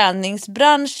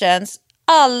träningsbranschens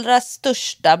allra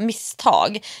största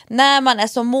misstag. När man är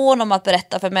så mån om att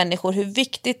berätta för människor hur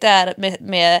viktigt det är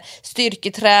med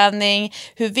styrketräning,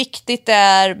 hur viktigt det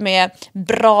är med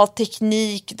bra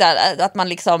teknik, där, att man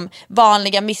liksom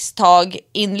vanliga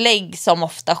misstaginlägg som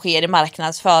ofta sker i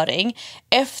marknadsföring,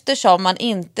 eftersom man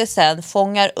inte sen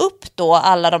fångar upp då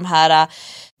alla de här,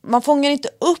 man fångar inte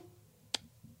upp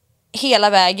hela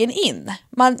vägen in.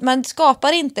 Man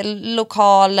skapar inte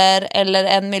lokaler eller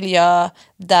en miljö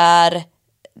där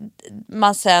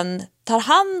man sen tar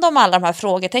hand om alla de här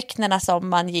frågetecknen som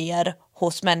man ger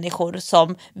hos människor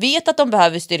som vet att de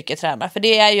behöver styrketräna. För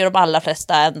det är ju de allra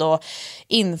flesta ändå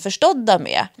införstådda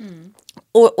med. Mm.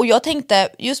 Och jag tänkte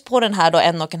just på den här då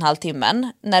 1,5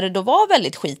 timmen när det då var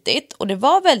väldigt skitigt och det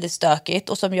var väldigt stökigt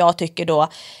och som jag tycker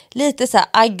då lite så här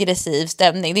aggressiv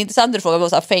stämning. Det är intressant att fråga vad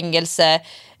så här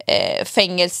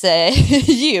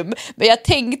fängelsegym, men jag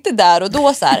tänkte där och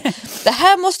då så här, det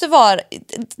här måste vara,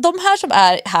 de här som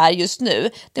är här just nu,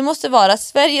 det måste vara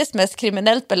Sveriges mest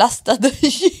kriminellt belastade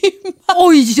gym.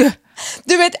 Oj!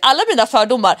 Du vet, alla mina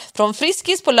fördomar från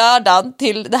Friskis på lördagen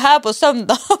till det här på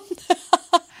söndagen.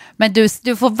 Men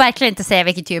du får verkligen inte säga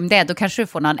vilket gym det är, då kanske du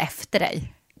får någon efter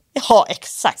dig. Ja,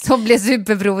 exakt. Som blir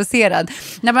superprovocerad.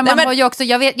 Nej, men har ju också,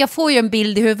 jag får ju en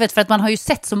bild i huvudet för att man har ju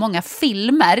sett så många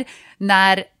filmer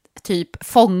när typ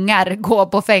fångar går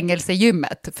på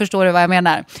fängelsegymmet. Förstår du vad jag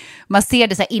menar? Man ser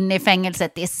det så här inne i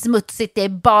fängelset, det är smutsigt, det är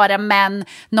bara män.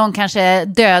 Någon kanske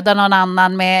dödar någon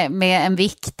annan med en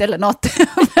vikt eller något.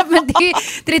 Men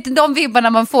det är inte de vibbarna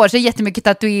man får, så jättemycket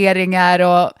tatueringar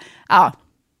och ja.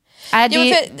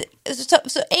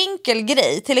 Så enkel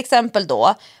grej, till exempel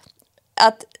då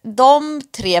att de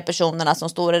 3 personerna som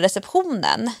står i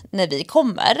receptionen när vi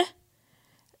kommer,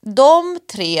 de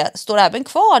 3 står även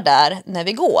kvar där när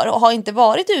vi går och har inte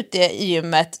varit ute i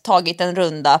gymmet, tagit en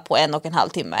runda på 1,5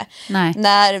 timme. Nej.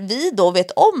 När vi då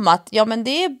vet om att ja, men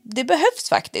det behövs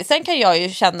faktiskt. Sen kan jag ju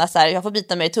känna så här, jag får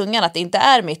bita mig i tungan att det inte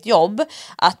är mitt jobb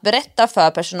att berätta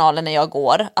för personalen när jag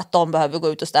går att de behöver gå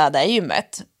ut och städa i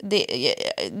gymmet.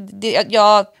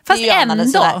 Fast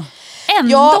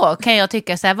ändå kan jag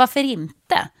tycka så här, varför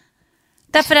inte?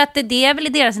 Därför att det är väl i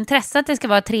deras intresse att det ska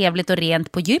vara trevligt och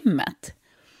rent på gymmet.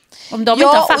 Om de inte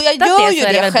har fattat det så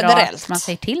är det väl generellt bra att man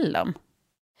säger till dem.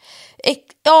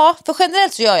 Ja, för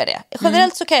generellt så gör jag det.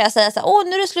 Generellt så kan jag säga så här,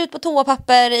 nu är det slut på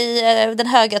toapapper i den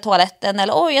högra toaletten.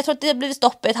 Eller jag tror att det har blivit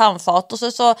stopp i ett handfat.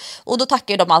 Och då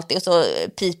tackar de alltid och så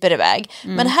piper det iväg.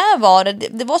 Men här var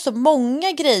det var så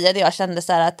många grejer där jag kände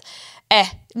så här att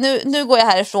nu går jag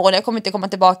härifrån. Jag kommer inte komma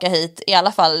tillbaka hit i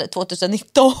alla fall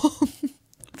 2019.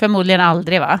 Förmodligen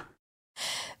aldrig, va?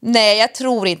 Nej, jag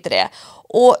tror inte det.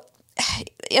 Och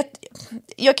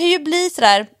jag kan ju bli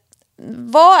sådär,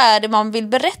 vad är det man vill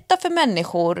berätta för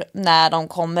människor när de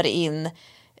kommer in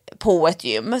på ett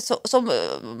gym? Så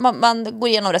man går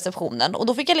igenom receptionen, och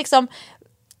då fick jag liksom,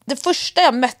 det första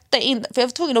jag mötte in, för jag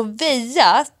var tvungen att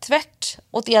väja tvärt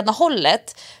åt ena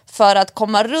hållet för att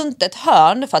komma runt ett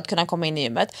hörn för att kunna komma in i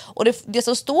gymmet. Och det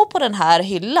som står på den här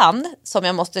hyllan som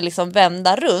jag måste liksom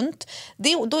vända runt,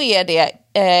 då är det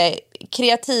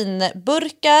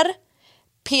kreatinburkar,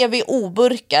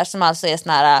 PVO-burkar som alltså är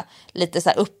såna här, lite så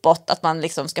här uppåt, att man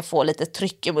liksom ska få lite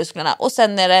tryck i musklerna. Och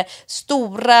sen är det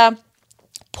stora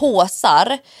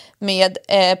påsar med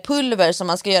pulver som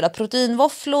man ska göra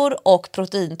proteinvåfflor och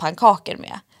proteinpannkakor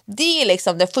med. Det är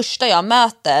liksom det första jag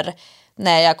möter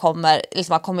när jag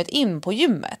har kommit in på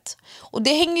gymmet. Och det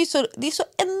är så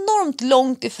enormt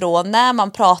långt ifrån när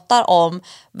man pratar om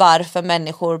varför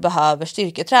människor behöver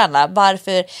styrketräna.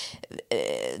 Varför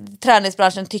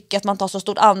träningsbranschen tycker att man tar så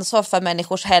stort ansvar för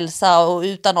människors hälsa, och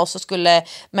utan oss så skulle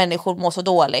människor må så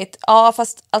dåligt. Ja,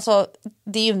 fast alltså,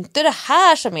 det är ju inte det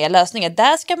här som är lösningen.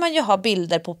 Där ska man ju ha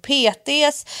bilder på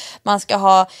PTs, man ska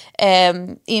ha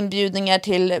inbjudningar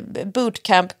till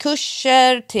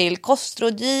bootcampkurser, till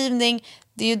kostrådgivning.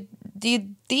 Det är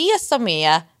ju det som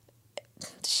är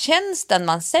tjänsten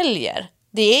man säljer.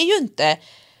 Det är ju inte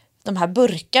de här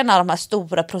burkarna, de här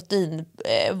stora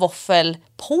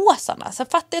proteinvåffelpåsarna. Så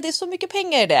fattar jag, det är så mycket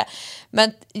pengar i det.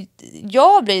 Men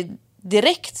jag blir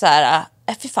direkt så här,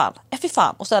 fy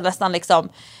fan. Och så nästan liksom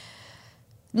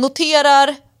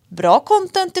noterar bra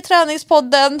content i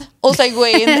träningspodden, och sen går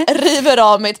jag in, river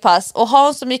av mitt pass. Och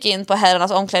Hans som gick in på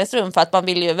herrarnas omklädningsrum, för att man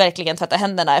vill ju verkligen tvätta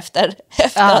händerna efter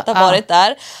att ha varit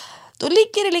där. Då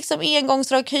ligger det liksom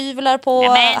engångsrakhyvlar på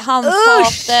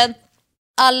handfaten.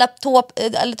 Alla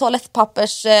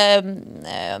toalettpappers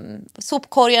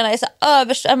sopkorgarna är så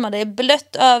översvämmade. Det är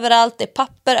blött överallt, det är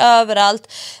papper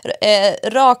överallt.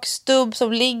 Rakstubb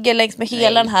som ligger längs med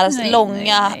hela den här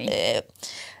långa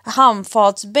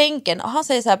handfatsbänken. Och han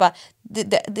säger så här bara,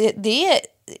 det är,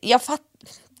 jag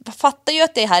fattar ju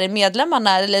att det här är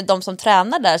medlemmarna eller de som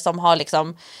tränar där som har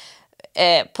liksom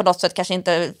på något sätt kanske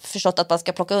inte förstått att man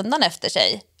ska plocka undan efter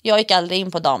sig. Jag gick aldrig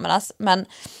in på damernas, men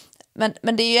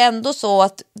det är ju ändå så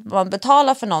att man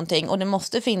betalar för någonting, och det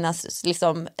måste finnas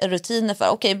liksom rutiner för,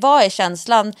 okej, vad är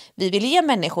känslan vi vill ge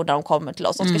människor när de kommer till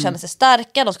oss? De ska känna sig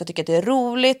starka, de ska tycka att det är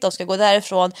roligt, de ska gå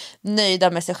därifrån nöjda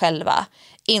med sig själva.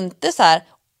 Inte så här,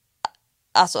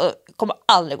 alltså, kommer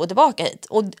aldrig gå tillbaka hit.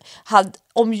 Och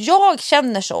om jag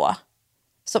känner så,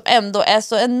 som ändå är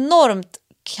så enormt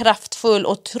kraftfull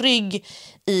och trygg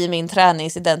i min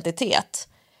träningsidentitet,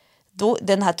 då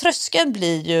den här tröskeln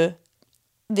blir ju,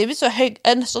 det blir så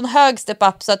en sån hög step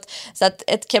up så att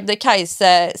ett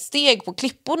Kebnekaise-steg på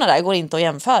klipporna där går inte att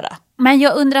jämföra. Men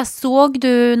jag undrar, såg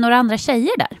du några andra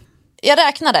tjejer där? Jag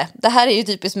räknade, det här är ju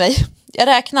typiskt mig. Jag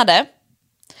räknade,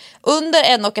 under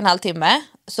 1,5 timme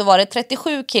så var det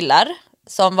 37 killar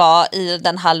som var i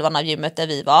den halvan av gymmet där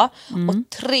vi var, och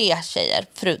 3 tjejer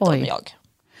förutom jag.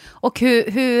 Och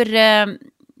hur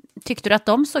tyckte du att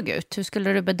de såg ut? Hur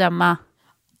skulle du bedöma?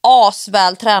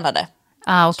 Asvältränade.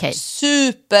 Okay.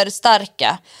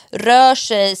 Superstarka. Rör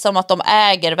sig som att de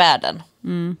äger världen.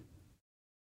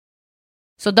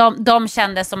 Så de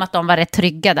kände som att de var rätt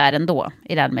trygga där ändå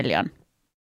i den miljön?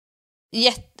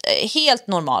 Helt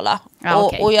normala.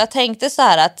 Okay. Och jag tänkte så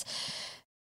här att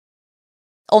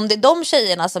om det är de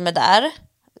tjejerna som är där,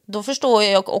 då förstår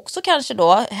jag också kanske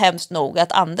då hemskt nog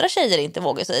att andra tjejer inte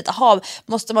vågar sig dit. Jaha,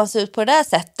 måste man se ut på det där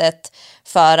sättet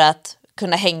för att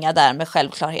kunna hänga där med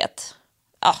självklarhet?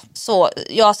 Ja, så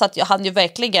jag hann ju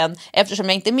verkligen, eftersom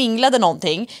jag inte minglade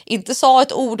någonting, inte sa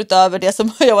ett ord utöver det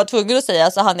som jag var tvungen att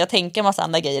säga, så hann jag tänka en massa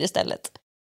andra grejer istället.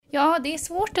 Ja, det är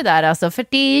svårt det där alltså, för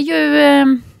det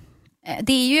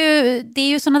är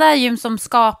ju såna där gym som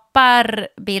skapar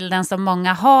bilden som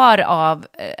många har av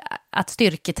att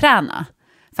styrketräna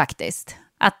faktiskt.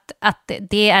 Att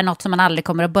det är något som man aldrig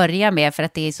kommer att börja med, för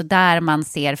att det är så där man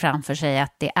ser framför sig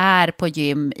att det är på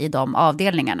gym i de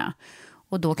avdelningarna.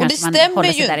 Och då kanske man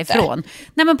håller sig därifrån. Inte.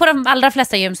 Nej, men på de allra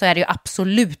flesta gym så är det ju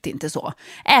absolut inte så.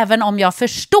 Även om jag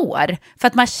förstår, för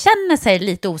att man känner sig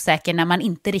lite osäker när man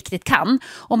inte riktigt kan.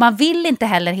 Och man vill inte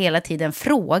heller hela tiden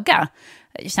fråga,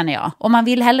 känner jag. Och man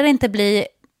vill heller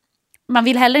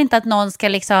inte att någon ska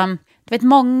liksom, du vet,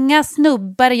 många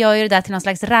snubbar gör ju det där till någon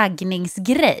slags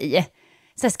raggningsgrej.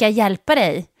 Så ska jag hjälpa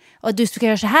dig? Och du ska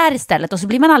göra så här istället. Och så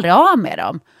blir man aldrig av med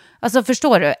dem. Alltså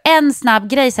förstår du? En snabb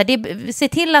grej så här, se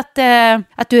till att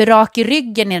du är rak i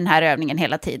ryggen i den här övningen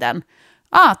hela tiden.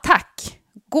 Tack.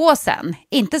 Gå sen.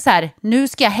 Inte så här, nu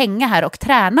ska jag hänga här och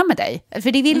träna med dig.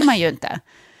 För det vill man ju inte.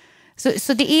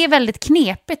 Så det är väldigt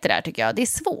knepigt det där, tycker jag. Det är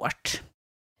svårt.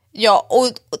 Ja, och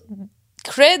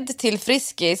cred till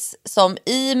Friskis som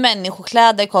i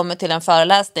människokläder kommer till en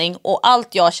föreläsning och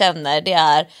allt jag känner det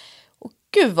är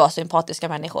gud vad sympatiska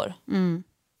människor.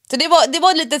 Så det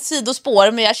var ett litet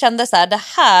sidospår, men jag kände så här, det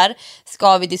här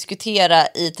ska vi diskutera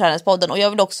i Träningspodden. Och jag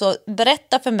vill också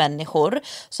berätta för människor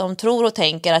som tror och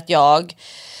tänker att jag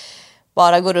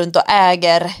bara går runt och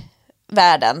äger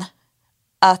världen,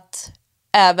 att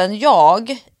även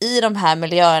jag i de här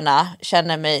miljöerna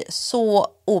känner mig så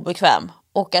obekväm.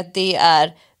 Och att det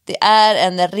är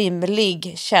en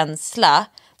rimlig känsla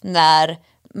när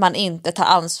man inte tar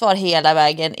ansvar hela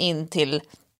vägen in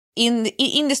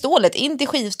i stålet, in till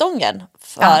skivstången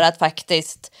för att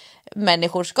faktiskt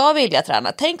människor ska vilja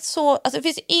träna. Tänk så, alltså det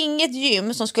finns inget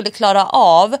gym som skulle klara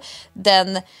av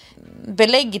den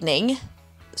beläggning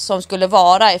som skulle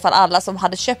vara ifall alla som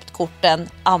hade köpt korten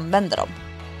använder dem.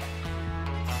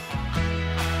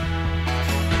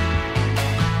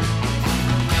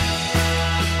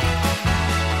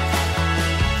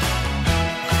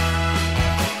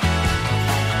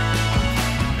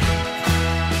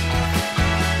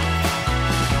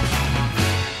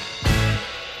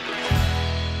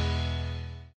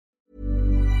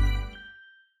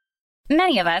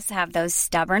 Many of us have those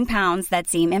stubborn pounds that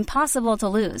seem impossible to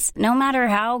lose, no matter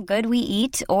how good we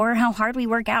eat or how hard we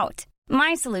work out.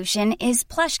 My solution is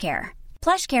PlushCare.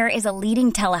 PlushCare is a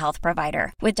leading telehealth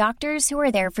provider with doctors who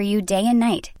are there for you day and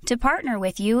night to partner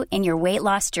with you in your weight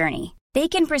loss journey. They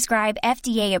can prescribe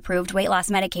FDA-approved weight loss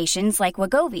medications like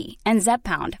Wegovy and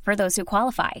Zepbound for those who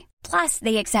qualify. Plus,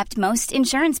 they accept most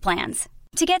insurance plans.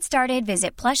 To get started,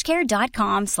 visit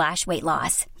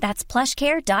plushcare.com/weightloss. That's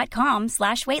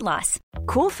plushcare.com/weightloss.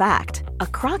 Cool fact, a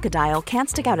crocodile can't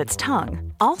stick out its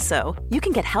tongue. Also, you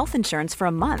can get health insurance for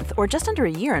a month or just under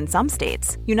a year in some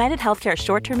states. United Healthcare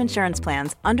short-term insurance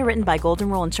plans, underwritten by Golden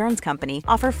Rule Insurance Company,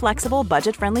 offer flexible,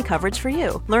 budget-friendly coverage for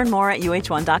you. Learn more at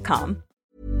uh1.com.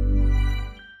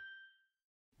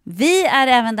 Vi är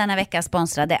även denna vecka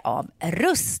sponsrade av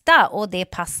Rusta och det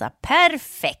passar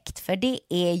perfekt för det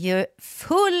är ju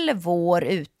full vår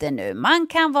ute nu. Man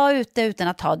kan vara ute utan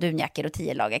att ha dunjackor och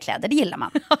 10 lager kläder, det gillar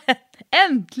man.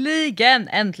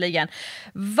 Äntligen!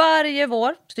 Varje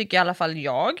vår tycker i alla fall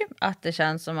jag att det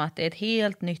känns som att det är ett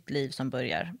helt nytt liv som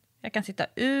börjar. Jag kan sitta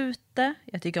ute,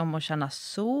 jag tycker om att känna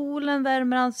solen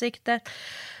värmer ansiktet.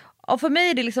 Och för mig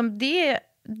är det liksom, det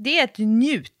är ett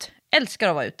njut. Älskar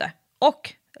att vara ute.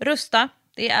 Och Rusta,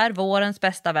 det är vårens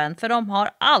bästa vän för de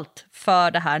har allt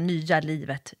för det här nya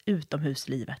livet,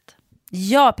 utomhuslivet.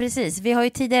 Ja, precis. Vi har ju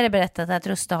tidigare berättat att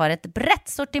Rusta har ett brett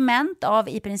sortiment av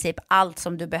i princip allt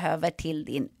som du behöver till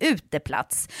din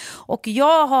uteplats. Och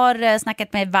jag har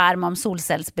snackat mig varm om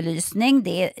solcellsbelysning.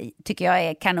 Det tycker jag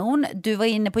är kanon. Du var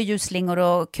inne på ljusslingor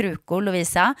och krukor,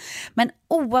 Lovisa. Men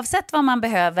oavsett vad man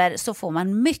behöver så får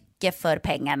man mycket för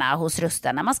pengarna hos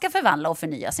Rusta när man ska förvandla och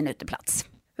förnya sin uteplats.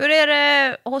 Hur är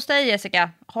det hos dig, Jessica?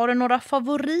 Har du några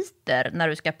favoriter när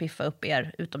du ska piffa upp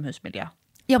er utomhusmiljö?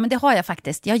 Ja, men det har jag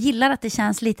faktiskt. Jag gillar att det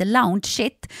känns lite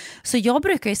lounge-shit. Så jag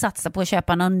brukar ju satsa på att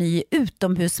köpa någon ny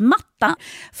utomhusmatta.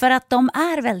 För att de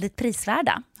är väldigt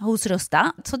prisvärda hos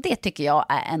Rusta. Så det tycker jag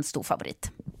är en stor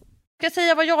favorit. Jag ska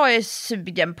säga vad jag är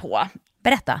sugen på.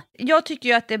 Berätta. Jag tycker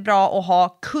ju att det är bra att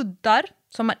ha kuddar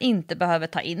som man inte behöver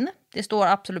ta in. Det står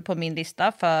absolut på min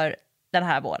lista för den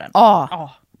här våren.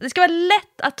 Ja. Det ska vara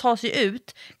lätt att ta sig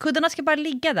ut. Kuddarna ska bara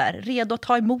ligga där, redo att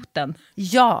ta emot den.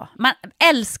 Ja, man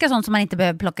älskar sånt som man inte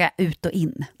behöver plocka ut och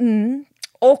in.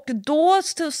 Och då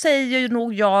så säger ju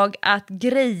nog jag att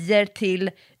grejer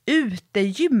till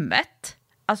utegymmet.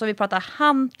 Alltså vi pratar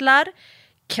hantlar,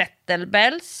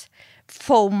 kettlebells,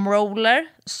 foam roller.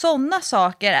 Sådana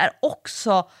saker är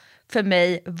också för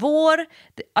mig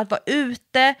att vara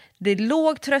ute. Det är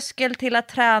låg tröskel till att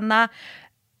träna.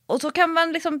 Och så kan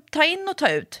man liksom ta in och ta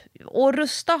ut. Och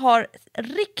Rusta har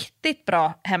riktigt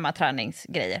bra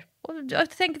hemmaträningsgrejer. Och jag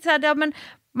tänker så här, ja, men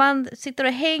man sitter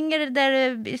och hänger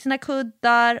där i sina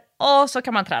kuddar. Och så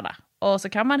kan man träna. Och så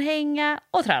kan man hänga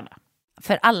och träna.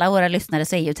 För alla våra lyssnare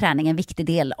så är ju träning en viktig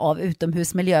del av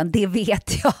utomhusmiljön, det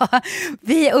vet jag.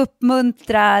 Vi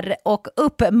uppmuntrar och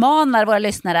uppmanar våra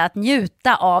lyssnare att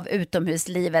njuta av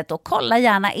utomhuslivet och kolla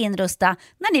gärna in Rusta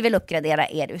när ni vill uppgradera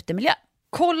er utemiljö.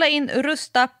 Kolla in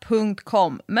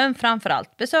rusta.com, men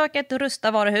framförallt besök ett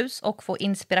Rusta varuhus och få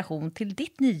inspiration till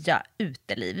ditt nya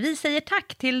uteliv. Vi säger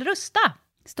tack till Rusta!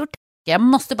 Stort tack! Jag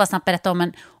måste bara snabbt berätta om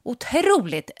en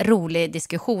otroligt rolig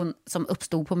diskussion som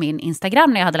uppstod på min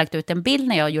Instagram när jag hade lagt ut en bild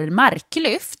när jag gjorde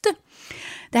marklyft.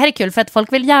 Det här är kul för att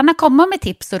folk vill gärna komma med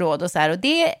tips och råd och så här, och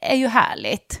det är ju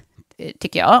härligt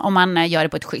tycker jag, om man gör det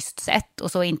på ett schysst sätt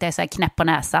och så inte är så här knäpp på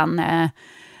näsan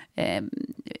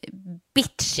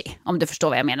bitchy, om du förstår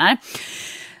vad jag menar.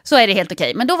 så är det helt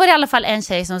okej. Men då var det i alla fall en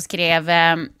tjej som skrev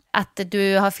att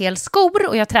du har fel skor.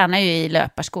 Och jag tränar ju i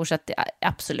löparskor så att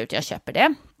absolut, jag köper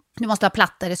det. Du måste ha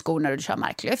plattare skor när du kör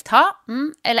marklyft.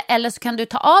 Eller så kan du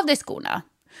ta av dig skorna.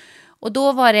 Och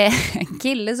då var det en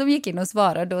kille som gick in och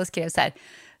svarade och skrev så här: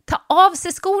 ta av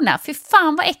sig skorna, för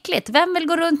fan vad äckligt. Vem vill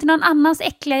gå runt i någon annans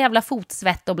äckliga jävla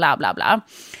fotsvett och bla bla bla.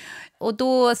 Och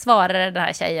då svarade den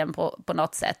här tjejen på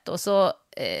något sätt. Och så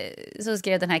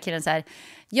skrev den här killen så här: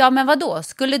 ja men vadå,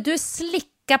 skulle du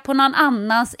slicka på någon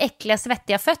annans äckliga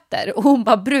svettiga fötter? Och hon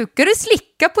bara, brukar du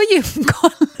slicka på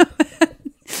gymgolvet?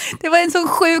 Det var en sån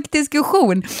sjuk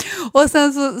diskussion. Och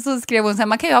sen så skrev hon så här: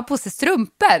 man kan ju ha på sig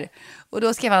strumpor. Och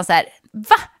då skrev han så här: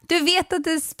 va? Du vet att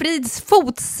det sprids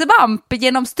fotsvamp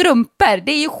genom strumpor.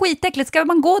 Det är ju skitäckligt. Ska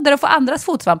man gå där och få andras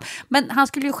fotsvamp? Men han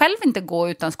skulle ju själv inte gå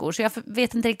utan skor. Så jag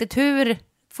vet inte riktigt hur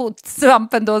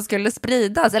fotsvampen då skulle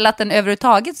spridas. Eller att den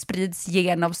överhuvudtaget sprids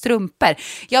genom strumpor.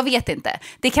 Jag vet inte.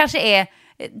 Det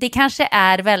kanske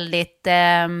är väldigt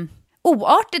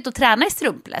oartigt att träna i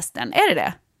strumplästen. Är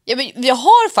det? Ja, men jag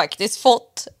har faktiskt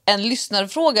fått en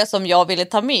lyssnarfråga som jag ville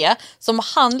ta med, som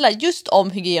handlar just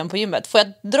om hygien på gymmet. Får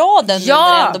jag dra den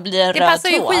när det ändå blir en röd tråd? Det passar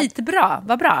ju skitbra,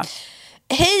 vad bra.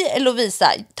 Hej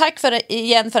Lovisa, tack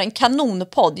igen för en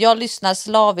kanonpodd. Jag lyssnar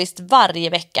slaviskt varje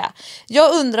vecka.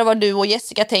 Jag undrar vad du och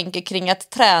Jessica tänker kring att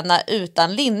träna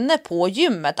utan linne på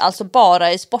gymmet, alltså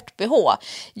bara i sport-BH.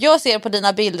 Jag ser på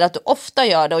dina bilder att du ofta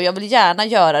gör det och jag vill gärna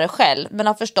göra det själv, men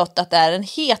har förstått att det är en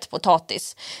het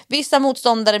potatis. Vissa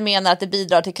motståndare menar att det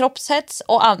bidrar till kroppshets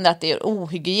och andra att det är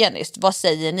ohygieniskt. Vad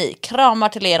säger ni? Kramar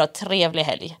till er och trevlig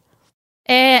helg.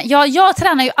 Jag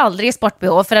tränar ju aldrig i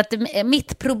sport-BH för att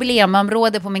mitt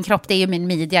problemområde på min kropp, det är ju min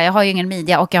midja. Jag har ju ingen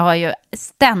midja och jag har ju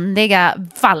ständiga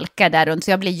valkar där runt,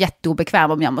 så jag blir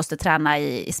jätteobekväm om jag måste träna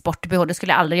i sport-BH. Det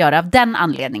skulle jag aldrig göra av den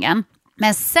anledningen.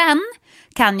 Men sen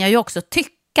kan jag ju också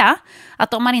tycka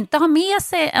att om man inte har med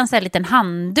sig en sån här liten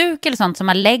handduk eller sånt som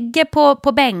man lägger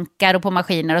på bänkar och på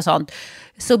maskiner och sånt,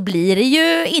 så blir det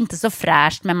ju inte så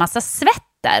fräscht med massa svett.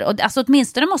 Och alltså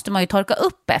åtminstone måste man ju torka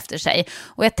upp efter sig.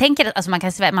 Och jag tänker att alltså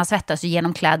man svettas ju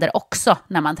genom kläder också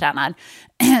när man tränar.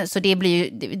 Så det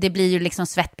blir ju liksom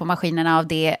svett på maskinerna av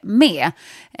det med.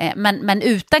 Men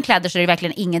utan kläder så är det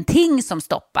verkligen ingenting som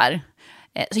stoppar.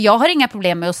 Så jag har inga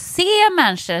problem med att se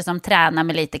människor som tränar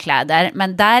med lite kläder.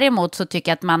 Men däremot så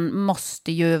tycker jag att man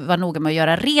måste ju vara noga med att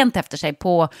göra rent efter sig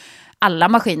på alla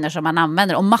maskiner som man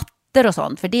använder. Och och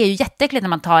sånt, för det är ju jätteäckligt när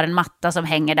man tar en matta som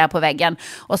hänger där på väggen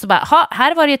och så bara,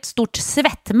 här var det ett stort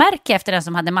svettmärke efter den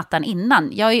som hade mattan innan.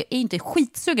 Jag är inte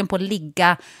skitsugen på att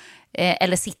ligga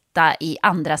eller sitta i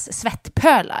andras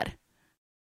svettpölar.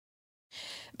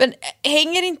 Men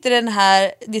hänger inte den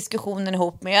här diskussionen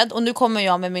ihop med, och nu kommer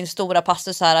jag med min stora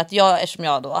passus här, att eftersom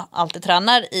jag då alltid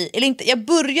tränar jag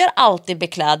börjar alltid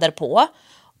bekläder på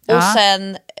och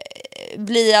sen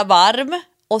blir jag varm.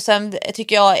 Och sen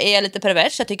tycker jag är lite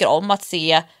pervers. Jag tycker om att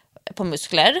se på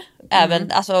muskler.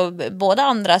 Även, alltså, både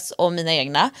andras och mina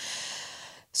egna.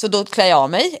 Så då klär jag av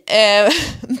mig.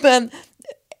 Men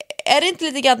är det inte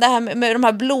lite grann det här med de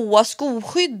här blåa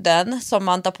skoskydden som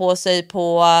man tar på sig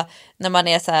när man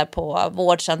är så här på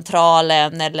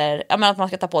vårdcentralen, eller att man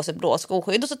ska ta på sig blå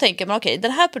skoskydd, och så tänker man okej,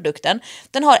 den här produkten,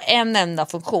 den har en enda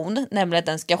funktion, nämligen att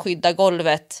den ska skydda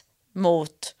golvet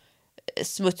mot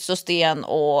smuts och sten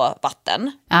och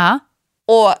vatten.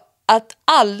 Och att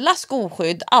alla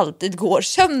skoskydd alltid går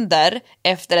sönder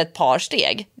efter ett par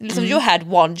steg. Liksom, you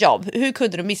had one job. Hur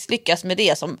kunde du misslyckas med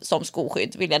det som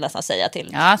skoskydd, vill jag nästan säga till.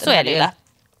 Ja, så är det ju.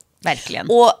 Verkligen.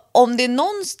 Och om det är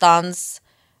någonstans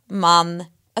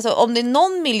om det är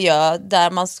någon miljö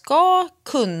där man ska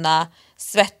kunna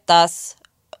svettas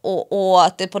och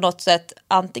att det på något sätt,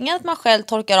 antingen att man själv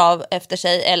torkar av efter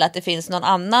sig eller att det finns någon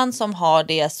annan som har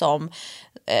det som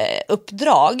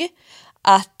uppdrag,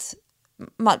 att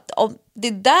det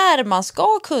är där man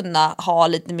ska kunna ha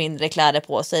lite mindre kläder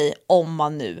på sig om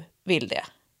man nu vill det.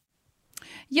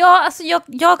 Ja, alltså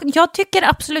jag tycker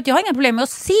absolut, jag har inga problem med att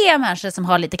se människor som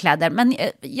har lite kläder, men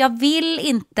jag vill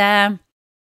inte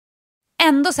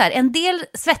ändå så här, en del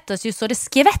svettas ju så det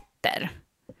skvätter.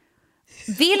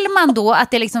 Vill man då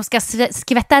att det liksom ska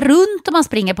skvätta runt om man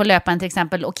springer på löparen till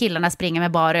exempel, och killarna springer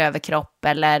med bara överkropp,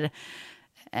 eller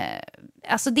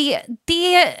alltså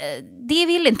det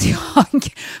vill inte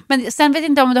jag. Men sen vet jag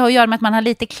inte om det har att göra med att man har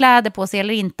lite kläder på sig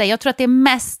eller inte. Jag tror att det är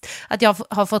mest att jag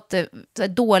har fått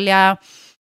dåliga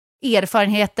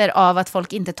erfarenheter av att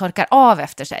folk inte torkar av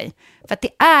efter sig. För att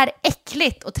det är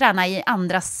äckligt att träna i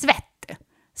andras svett.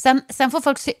 Sen får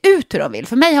folk se ut hur de vill.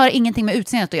 För mig har det ingenting med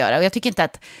utseendet att göra. Och jag tycker inte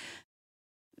att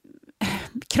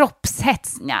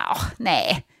kroppshets,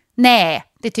 nej,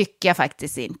 det tycker jag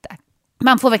faktiskt inte.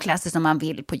 Man får väl klä sig som man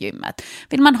vill på gymmet.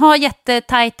 Vill man ha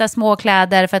jättetajta små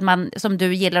kläder för att man, som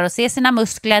du, gillar att se sina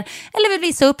muskler eller vill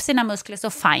visa upp sina muskler, så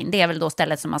fine. Det är väl då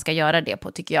stället som man ska göra det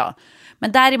på, tycker jag.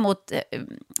 Men däremot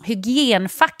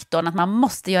hygienfaktorn, att man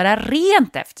måste göra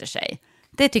rent efter sig,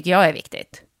 det tycker jag är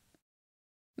viktigt.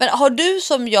 Men har du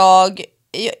som jag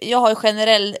har ju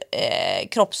generell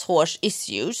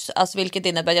kroppshårs-issues, alltså vilket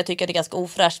innebär att jag tycker det är ganska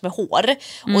ofräscht med hår.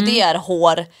 Och det är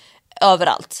hår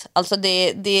överallt. Alltså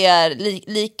det är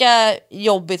lika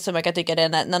jobbigt som jag kan tycka det är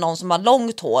när någon som har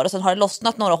långt hår och sen har det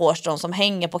lossnat några hårstrån som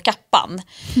hänger på kappan.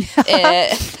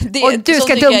 Och du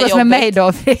ska dummas med mig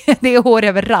då, för det är hår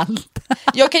överallt.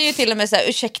 Jag kan ju till och med säga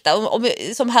ursäkta,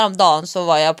 som häromdagen så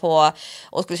var jag på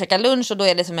och skulle käka lunch och då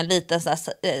är det som en liten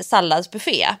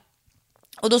salladsbuffé.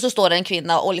 Och då så står det en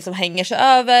kvinna och liksom hänger sig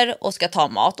över och ska ta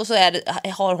mat. Och så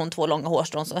har hon 2 långa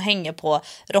hårstrån som hänger på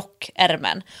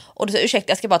rockärmen. Och då säger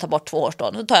ursäkta, jag ska bara ta bort 2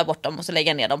 hårstrån. Då tar jag bort dem och så lägger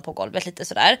jag ner dem på golvet lite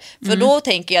sådär. För då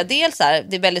tänker jag dels så här,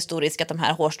 det är väldigt stor risk att de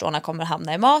här hårstråna kommer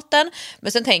hamna i maten.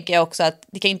 Men sen tänker jag också att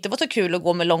det kan inte vara så kul att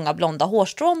gå med långa blonda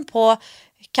hårstrån på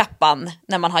kappan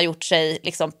när man har gjort sig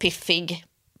liksom piffig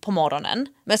på morgonen.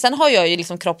 Men sen har jag ju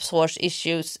liksom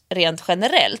kroppshårs-issues rent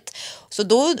generellt. Så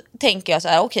då tänker jag så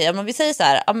här, okej, men vi säger så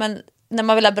här, ja, men när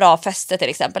man vill ha bra fäste till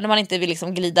exempel, när man inte vill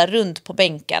liksom glida runt på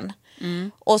bänken.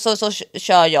 Och så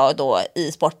kör jag då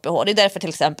i sport-BH. Det är därför till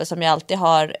exempel som jag alltid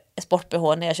har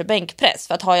sport-BH när jag kör bänkpress.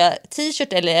 För att har jag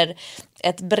t-shirt eller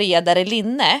ett bredare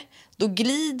linne, då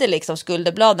glider liksom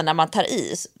skulderbladen när man tar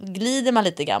i. Glider man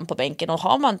lite grann på bänken och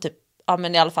har man typ, ja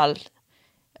men i alla fall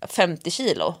 50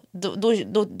 kilo,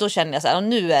 då känner jag så här, och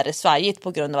nu är det svajigt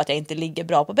på grund av att jag inte ligger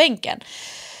bra på bänken.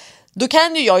 Då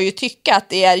kan jag ju tycka att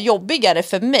det är jobbigare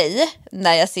för mig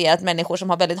när jag ser att människor som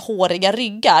har väldigt håriga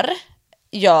ryggar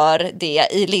gör det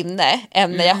i linne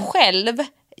än när jag själv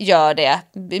gör det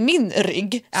i min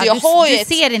rygg. Så ja, du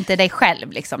ser inte dig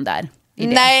själv liksom där.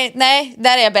 Nej,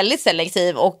 där är jag väldigt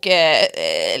selektiv och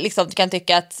liksom kan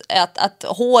tycka att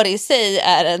hår i sig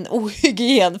är en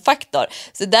ohygienfaktor.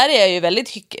 Så där är jag ju väldigt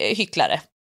hycklare.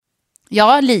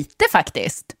 Ja, lite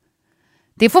faktiskt.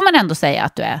 Det får man ändå säga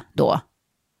att du är då.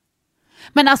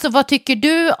 Men alltså, vad tycker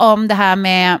du om det här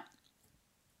med...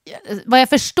 Vad jag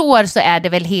förstår så är det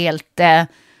väl helt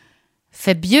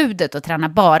förbjudet att träna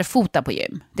barfota på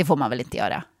gym. Det får man väl inte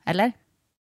göra, eller?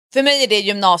 För mig är det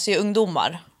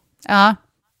gymnasieungdomar. Ja.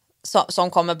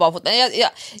 Som kommer barfota.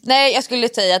 Nej, jag skulle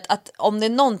säga att om det är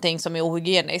någonting som är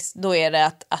ohygieniskt, då är det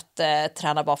att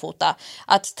träna barfota.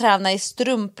 Att träna i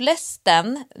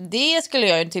strumplästen, det skulle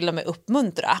jag ju till och med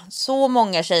uppmuntra. Så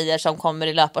många tjejer som kommer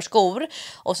i löparskor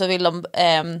och så vill de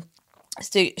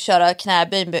köra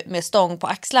knäböj med stång på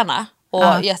axlarna.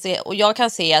 Och jag kan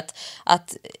se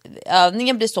att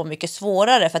övningen blir så mycket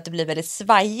svårare för att det blir väldigt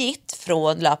svajigt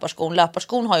från löparskon.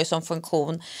 Löparskon har ju som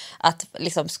funktion att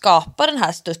liksom skapa den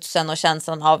här studsen och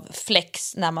känslan av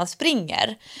flex när man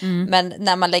springer. Men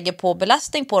när man lägger på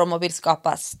belastning på dem och vill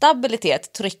skapa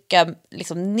stabilitet, trycka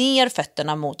liksom ner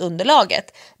fötterna mot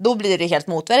underlaget, då blir det helt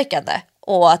motverkande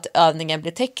och att övningen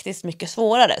blir tekniskt mycket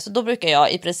svårare. Så då brukar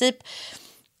jag i princip...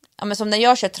 Ja, men som när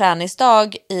jag kör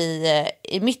träningsdag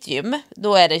i mitt gym,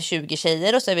 då är det 20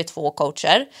 tjejer och så är vi 2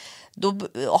 coacher. Då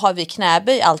har vi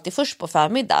knäböj alltid först på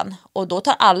förmiddagen. Och då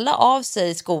tar alla av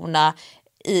sig skorna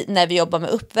när vi jobbar med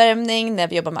uppvärmning, när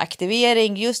vi jobbar med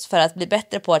aktivering, just för att bli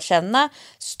bättre på att känna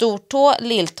stortå,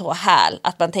 lilltå, häl.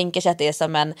 Att man tänker sig att det är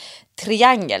som en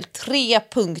triangel, 3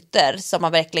 punkter som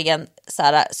man verkligen så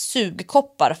här,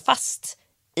 sugkoppar fast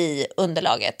i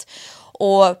underlaget.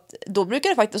 Och då brukar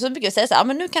det faktiskt säga så här,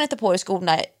 men nu kan ni ta på er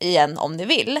skorna igen om ni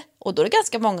vill. Och då är det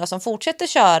ganska många som fortsätter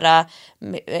köra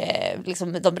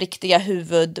liksom de riktiga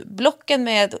huvudblocken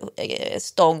med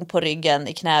stång på ryggen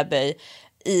i knäböj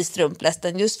i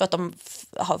strumplästen. Just för att de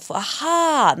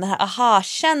får den här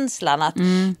aha-känslan att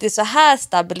det är så här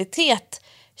stabilitet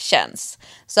känns.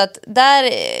 Så att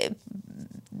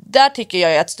där tycker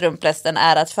jag ju att strumplästen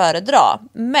är att föredra.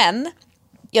 Men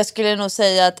jag skulle nog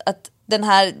säga att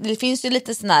det finns ju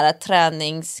lite sån här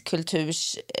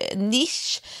träningskulturs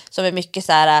nisch som är mycket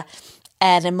så här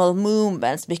animal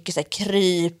movements, mycket så här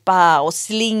krypa och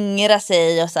slingra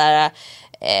sig och så här,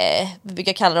 vi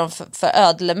brukar kalla dem för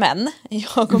ödlemän,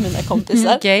 jag och mina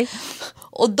kompisar. Okay.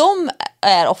 Och de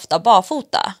är ofta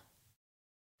barfota.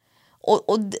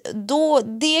 Och då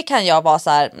det kan jag vara så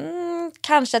här,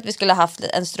 kanske att vi skulle haft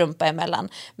en strumpa emellan.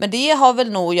 Men det har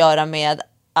väl nog att göra med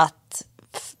att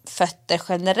fötter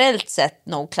generellt sett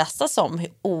nog klassas som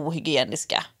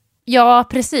ohygieniska. Ja,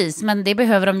 precis. Men det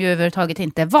behöver de ju överhuvudtaget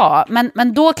inte vara.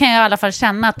 Men då kan jag i alla fall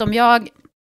känna att om jag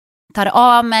tar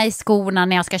av mig skorna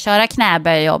när jag ska köra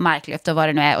knäböj och marklyft och vad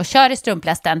det nu är och kör i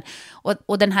strumplästen.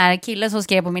 Och den här killen som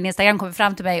skrev på min Instagram kommer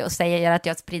fram till mig och säger att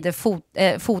jag sprider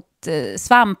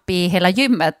fotsvamp i hela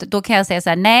gymmet. Då kan jag säga så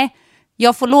här: nej,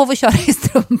 jag får lov att köra i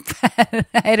strumpor.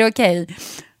 Är det okej?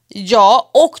 Ja,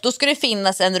 och då ska det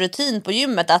finnas en rutin på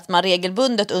gymmet att man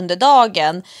regelbundet under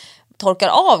dagen torkar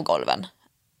av golven.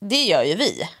 Det gör ju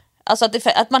vi. Alltså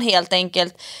att man helt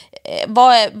enkelt,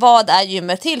 vad är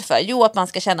gymmet till för? Jo, att man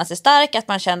ska känna sig stark, att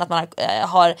man känner att man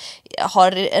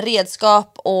har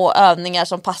redskap och övningar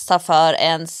som passar för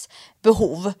ens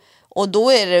behov. Och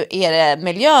då är det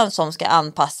miljön som ska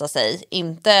anpassa sig,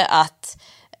 inte att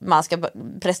man ska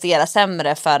prestera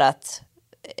sämre för att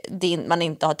man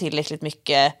inte har tillräckligt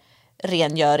mycket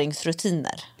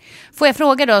rengöringsrutiner. Får jag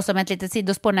fråga då som ett litet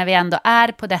sidospår när vi ändå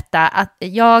är på detta, att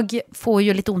jag får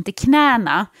ju lite ont i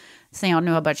knäna sen jag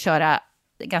nu har börjat köra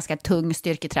ganska tung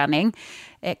styrketräning.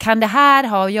 Kan det här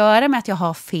ha att göra med att jag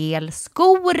har fel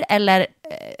skor eller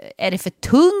är det för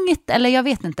tungt eller jag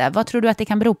vet inte. Vad tror du att det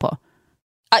kan bero på?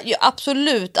 Ja,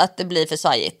 absolut att det blir för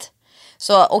svajigt.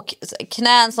 Och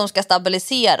knän som ska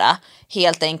stabilisera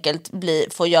helt enkelt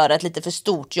får göra ett lite för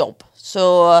stort jobb.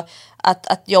 Så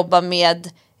att jobba med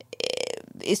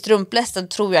i strumplästen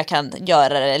tror jag kan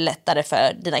göra det lättare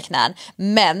för dina knän.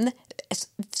 Men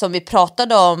som vi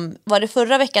pratade om, var det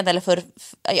förra veckan eller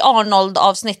i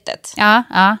Arnold-avsnittet? Ja,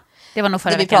 det var nog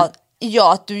förra veckan.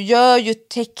 Ja, att du gör ju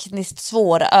tekniskt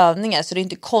svåra övningar, så det är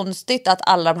inte konstigt att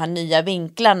alla de här nya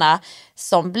vinklarna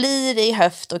som blir i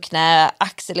höft och knä,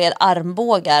 axelled,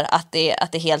 armbågar,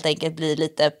 att det helt enkelt blir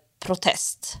lite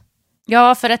protest.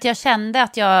 Ja, för att jag kände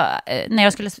att när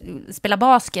jag skulle spela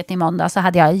basket i måndag så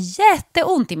hade jag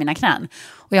jätteont i mina knän.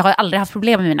 Och jag har aldrig haft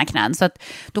problem med mina knän, så att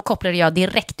då kopplade jag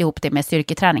direkt ihop det med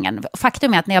styrketräningen.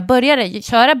 Faktum är att när jag började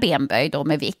köra benböj då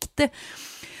med vikt,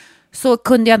 så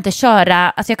kunde jag inte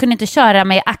köra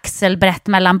med axelbrett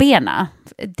mellan benen.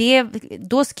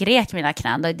 Då skrek mina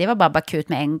knän. Det var bara bakut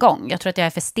med en gång. Jag tror att jag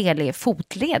är för stel i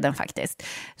fotleden faktiskt.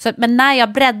 Men när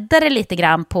jag breddade lite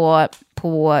grann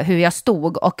på hur jag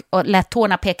stod och lät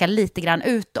tårna peka lite grann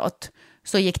utåt,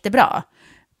 så gick det bra.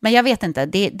 Men jag vet inte,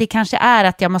 det kanske är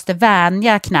att jag måste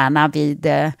vänja knäna vid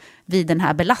den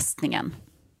här belastningen.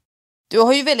 Du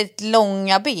har ju väldigt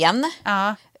långa ben.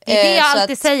 Ja. Det är det jag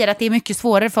alltid säger, att det är mycket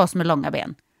svårare för oss med långa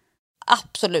ben.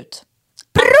 Absolut.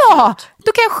 Bra!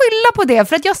 Då kan jag skylla på det.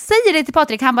 För att jag säger det till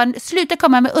Patrik, han bara, sluta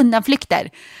komma med undanflykter.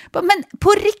 Men på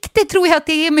riktigt tror jag att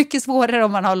det är mycket svårare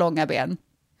om man har långa ben.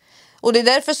 Och det är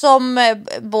därför som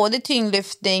både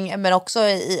tyngdlyftning men också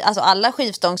alltså alla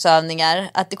skivstångsövningar,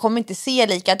 att det kommer inte se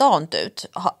likadant ut.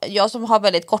 Jag som har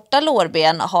väldigt korta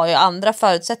lårben har ju andra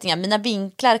förutsättningar. Mina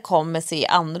vinklar kommer se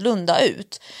annorlunda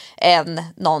ut än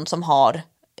någon som har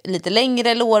lite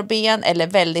längre lårben eller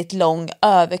väldigt lång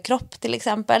överkropp till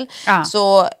exempel. Ja.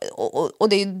 Så, och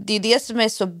det är det som är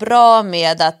så bra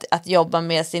med att jobba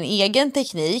med sin egen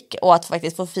teknik och att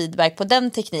faktiskt få feedback på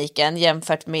den tekniken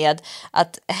jämfört med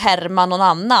att härma någon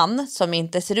annan som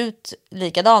inte ser ut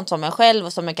likadant som en själv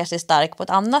och som är kanske stark på ett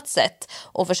annat sätt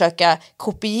och försöka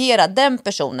kopiera den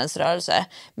personens rörelse.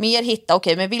 Mer hitta,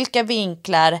 men vilka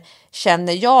vinklar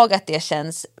känner jag att det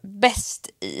känns bäst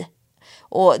i?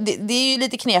 Och det är ju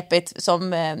lite knepigt som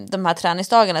de här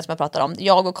träningsdagarna som jag pratar om.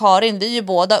 Jag och Karin, vi är ju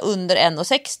båda under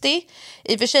 1,60.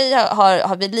 I och för sig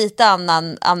har vi lite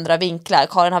andra vinklar.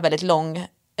 Karin har väldigt lång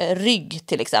rygg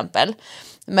till exempel.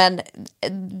 Men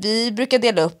vi brukar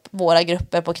dela upp våra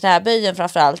grupper på knäböjen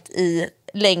framförallt i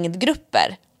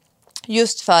längdgrupper.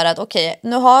 Just för att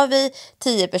nu har vi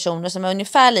 10 personer som är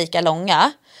ungefär lika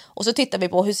långa. Och så tittar vi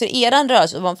på hur ser eran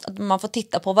rörelse ut. Att man får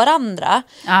titta på varandra.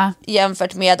 Ja.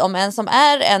 Jämfört med om en som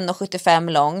är 1,75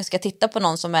 lång ska titta på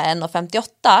någon som är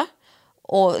 1,58.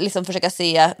 Och liksom försöka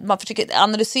se. Man försöker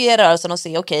analysera rörelsen och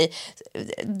se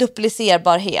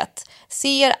duplicerbarhet.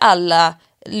 Ser alla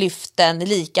lyften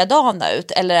likadana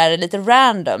ut eller är det lite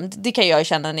random? Det kan jag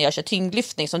känna när jag kör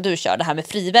tyngdlyftning som du kör, det här med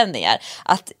frivändningar,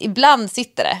 att ibland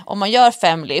sitter det, om man gör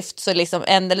 5 lyft så liksom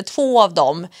 1 eller 2 av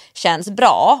dem känns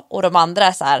bra och de andra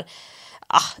är så här,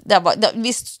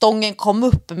 visst stången kom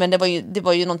upp men det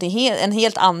var ju en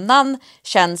helt annan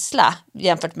känsla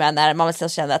jämfört med när man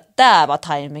kände att där var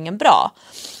tajmingen bra.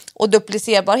 Och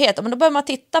duplicerbarhet, men då börjar man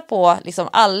titta på liksom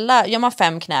alla, gör man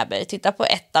 5 knäböj, titta på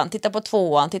 1:an, titta på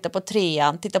 2:an, titta på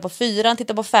 3:an, titta på 4:an,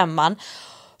 titta på 5:an.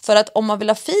 För att om man vill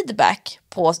ha feedback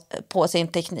på sin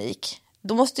teknik,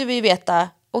 då måste vi veta,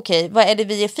 vad är det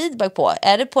vi ger feedback på?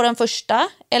 Är det på den första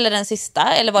eller den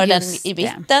sista? Eller var det den i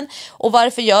mitten? Och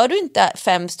varför gör du inte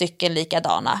 5 stycken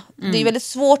likadana? Det är väldigt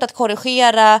svårt att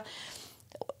korrigera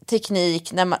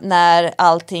teknik när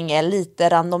allting är lite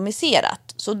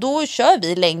randomiserat. Så då kör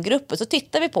vi längdgrupper, så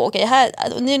tittar vi på, okej, här,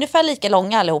 ni är ungefär lika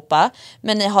långa allihopa,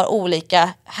 men ni har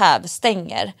olika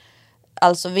hävstänger.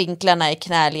 Alltså vinklarna i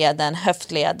knäleden,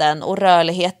 höftleden och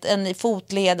rörligheten i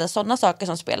fotleden, sådana saker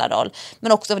som spelar roll.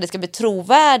 Men också för att det ska bli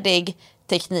trovärdig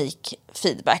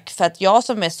teknikfeedback. För att jag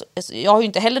har ju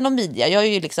inte heller någon midja, jag är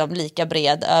ju liksom lika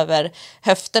bred över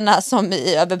höfterna som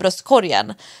över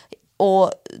bröstkorgen.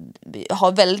 Och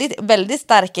har väldigt, väldigt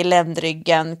stark i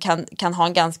ländryggen, kan ha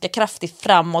en ganska kraftig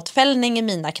framåtfällning i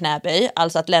mina knäböj.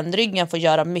 Alltså att ländryggen får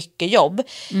göra mycket jobb.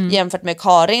 Jämfört med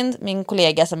Karin, min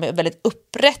kollega, som är väldigt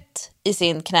upprätt i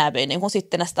sin knäböjning. Hon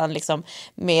sitter nästan liksom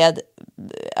med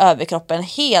överkroppen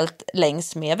helt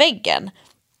längs med väggen.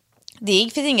 Det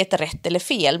finns inget rätt eller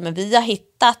fel, men vi har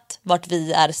hittat vart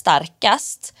vi är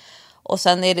starkast. Och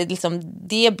sen är det liksom,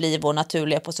 det blir vår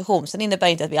naturliga position. Sen innebär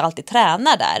det inte att vi alltid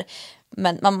tränar där.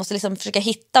 Men man måste liksom försöka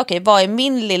hitta, okej, vad är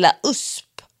min lilla USP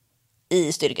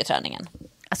i styrketräningen?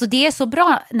 Alltså det är så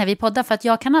bra när vi poddar, för att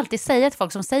jag kan alltid säga till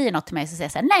folk som säger något till mig, så säger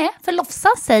jag så här: nej, för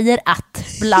Lofsan säger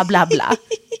att bla bla bla.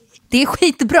 Det är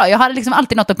skitbra, jag har liksom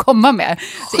alltid något att komma med.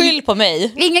 Skyll på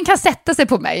mig. Ingen kan sätta sig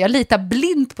på mig, jag litar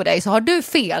blint på dig. Så har du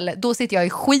fel, då sitter jag i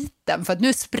skiten. För att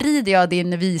nu sprider jag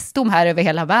din visdom här över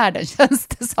hela världen, känns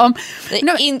det som.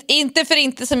 Inte för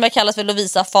inte som jag kallas för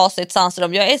Lovisa Facit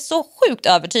Sandström. Jag är så sjukt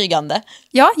övertygande.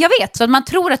 Ja, jag vet. Så man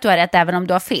tror att du har rätt även om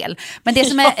du har fel. Men det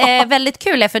som är väldigt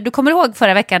kul är, för du kommer ihåg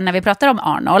förra veckan när vi pratade om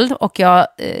Arnold. Och jag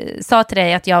sa till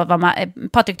dig att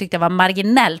Patrik tyckte jag var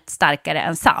marginellt starkare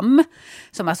än Sam.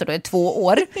 Som alltså då är 2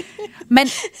 år. Men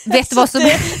vet du vad som...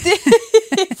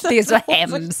 det är så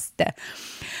hemskt.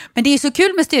 Men det är ju så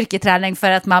kul med styrketräning,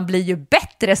 för att man blir ju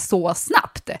bättre så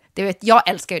snabbt. Det vet, jag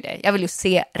älskar ju det. Jag vill ju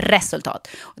se resultat.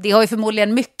 Det har ju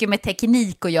förmodligen mycket med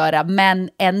teknik att göra, men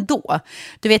ändå.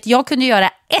 Du vet, jag kunde göra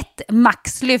ett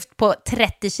maxlyft på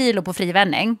 30 kilo på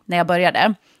frivändning när jag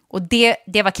började. Och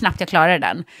det var knappt jag klarade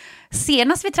den.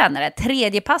 Senast vi tränade,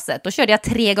 3:e passet, då körde jag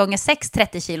 3x6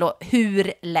 30 kilo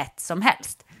hur lätt som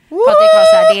helst. Patrik var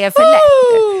så här, det är för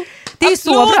lätt. Det är ju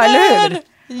så bra, eller hur?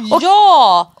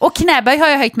 Ja! Och knäböj har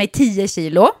jag höjt mig 10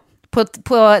 kilo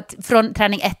från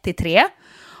träning 1 till 3.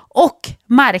 Och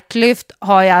marklyft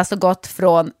har jag alltså gått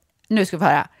från, nu ska vi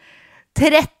höra,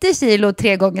 30 kilo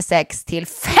 3x6 till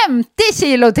 50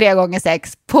 kilo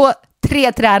 3x6 på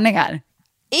 3 träningar.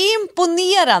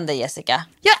 Imponerande, Jessica.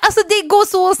 Ja, alltså det går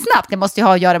så snabbt. Det måste ju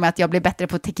ha att göra med att jag blir bättre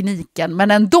på tekniken,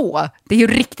 men ändå, det är ju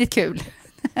riktigt kul.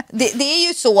 Det är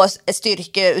ju så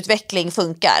styrkeutveckling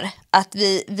funkar. Att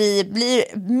vi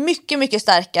blir mycket, mycket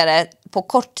starkare på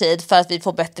kort tid för att vi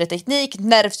får bättre teknik.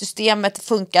 Nervsystemet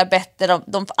funkar bättre.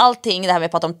 Allting det här vi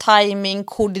pratar om, timing,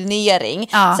 koordinering.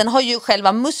 Ja. Sen har ju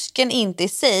själva muskeln inte i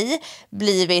sig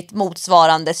blivit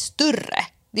motsvarande större.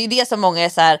 Det är det som många är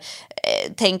så här,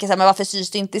 tänker så här, men varför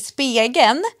syns det inte i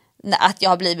spegeln att jag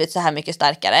har blivit så här mycket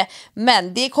starkare?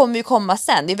 Men det kommer ju komma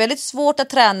sen. Det är väldigt svårt att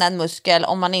träna en muskel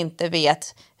om man inte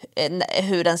vet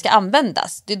hur den ska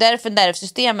användas. Det är därför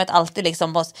nervsystemet alltid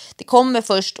liksom det kommer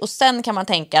först, och sen kan man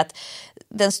tänka att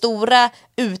den stora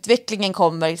utvecklingen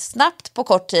kommer snabbt på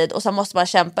kort tid, och så måste man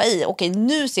kämpa i. Okej,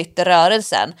 nu sitter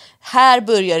rörelsen. Här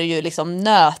börjar ju liksom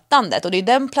nötandet, och det är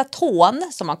den platån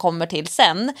som man kommer till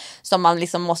sen som man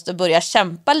liksom måste börja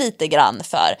kämpa lite grann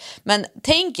för. Men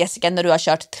tänk, Jessica, när du har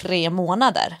kört 3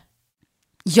 månader.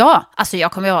 Ja, alltså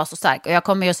jag kommer ju vara så stark, och jag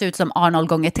kommer ju se ut som Arnold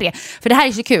gånger 3. För det här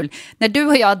är så kul. När du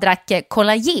och jag drack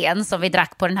kollagen som vi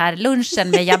drack på den här lunchen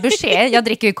med Jabuché, jag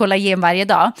dricker ju kollagen varje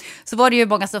dag, så var det ju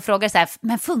många som frågade så här,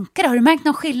 men funkar det? Har du märkt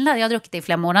någon skillnad? Jag har druckit det i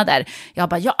flera månader. Jag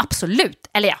bara, ja absolut.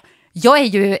 Eller ja, jag är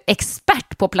ju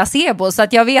expert på placebo, så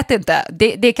att jag vet inte.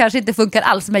 Det kanske inte funkar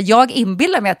alls, men jag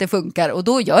inbillar mig att det funkar, och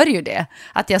då gör det ju det.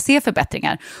 Att jag ser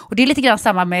förbättringar. Och det är lite grann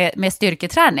samma med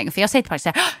styrketräning. För jag säger till Patrik så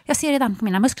här, jag ser redan på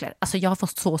mina muskler. Alltså jag har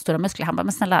fått så stora muskler. Han bara,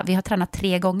 men snälla, vi har tränat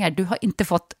 3 gånger. Du har inte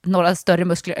fått några större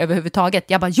muskler överhuvudtaget.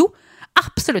 Jag bara, jo,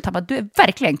 absolut. Han bara, du är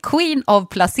verkligen queen of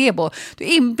placebo. Du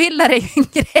inbillar dig en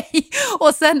grej,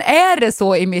 och sen är det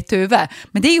så i mitt huvud.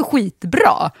 Men det är ju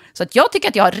skitbra. Så att jag tycker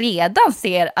att jag redan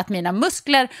ser att mina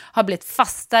muskler har blivit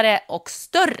fastare och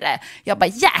större. Jag bara,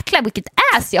 jäklar vilket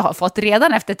ass jag har fått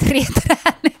redan efter 3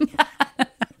 träningar.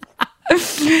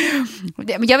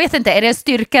 Jag vet inte, är det en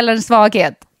styrka eller en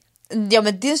svaghet? Ja,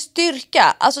 men det är en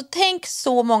styrka. Alltså tänk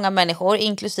så många människor,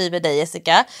 inklusive dig,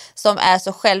 Jessica, som är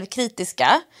så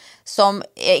självkritiska, som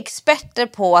är experter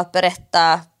på att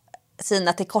berätta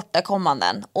sina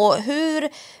tillkortakommanden. Och hur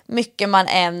mycket man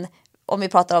än om vi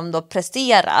pratar om då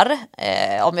presterar,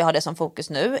 om vi har det som fokus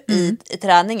nu i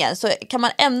träningen, så kan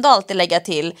man ändå alltid lägga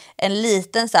till en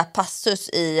liten så här passus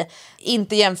i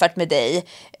inte jämfört med dig.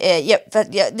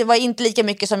 Det var inte lika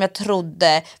mycket som jag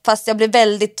trodde, fast jag blev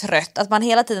väldigt trött. Att man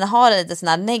hela tiden har en lite sån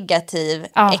här negativ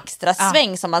extra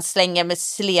sväng som man slänger med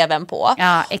sleven på.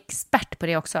 Ja, expert på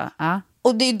det också. Ja.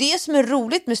 Och det är det som är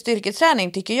roligt med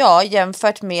styrketräning tycker jag,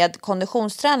 jämfört med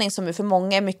konditionsträning som för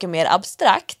många är mycket mer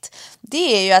abstrakt.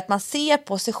 Det är ju att man ser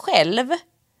på sig själv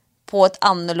på ett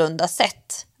annorlunda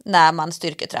sätt när man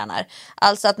styrketränar.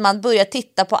 Alltså att man börjar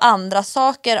titta på andra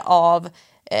saker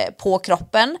på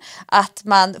kroppen. Att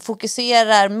man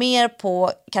fokuserar mer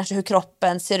på kanske hur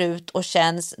kroppen ser ut och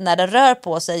känns när det rör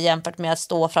på sig, jämfört med att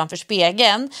stå framför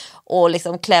spegeln och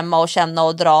liksom klämma och känna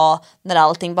och dra när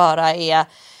allting bara är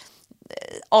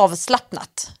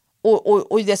avslappnat.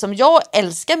 Och det som jag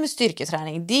älskar med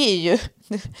styrketräning, det är ju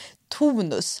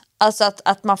tonus. Alltså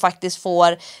att man faktiskt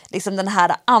får liksom den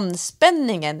här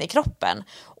anspänningen i kroppen.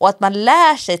 Och att man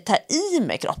lär sig ta i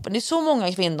med kroppen. Det är så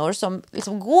många kvinnor som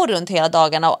liksom går runt hela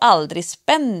dagarna och aldrig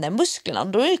spänner musklerna. Och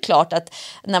då är det klart att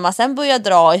när man sen börjar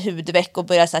dra i hudveck och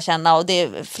börjar så här känna och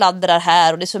det fladdrar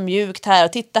här och det är så mjukt här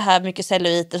och titta här mycket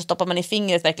celluliter, så stoppar man i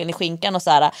fingret verkligen i skinkan och så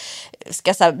här,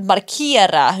 ska så här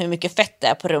markera hur mycket fett det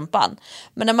är på rumpan.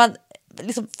 Men när man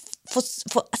liksom få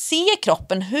se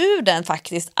kroppen, hur den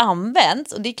faktiskt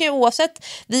används. Och det kan ju oavsett,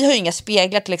 vi har ju inga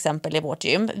speglar till exempel i vårt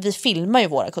gym. Vi filmar ju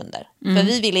våra kunder. För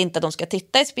vi vill inte att de ska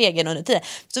titta i spegeln under tiden.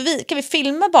 Så kan vi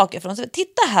filma bakifrån. Så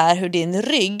titta här hur din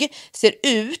rygg ser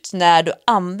ut när du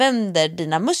använder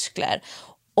dina muskler.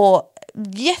 Och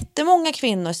jättemånga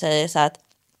kvinnor säger så här att,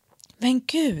 men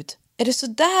gud, är det så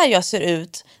där jag ser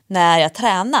ut när jag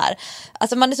tränar?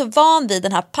 Alltså man är så van vid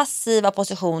den här passiva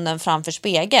positionen framför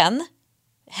spegeln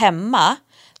hemma,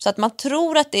 så att man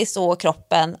tror att det är så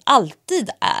kroppen alltid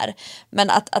är. Men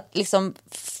att liksom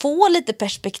få lite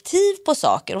perspektiv på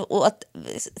saker och att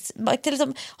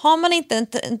liksom, har man inte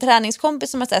en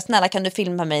träningskompis som säger snälla kan du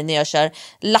filma mig när jag kör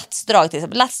latsdrag till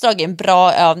exempel. Latsdrag är en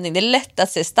bra övning, det är lätt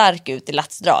att se stark ut i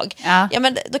latsdrag. Ja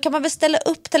men då kan man väl ställa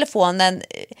upp telefonen.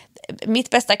 Mitt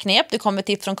bästa knep, det kommer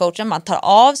tips från coachen, man tar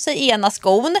av sig ena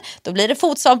skon, då blir det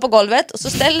fotsvamp på golvet och så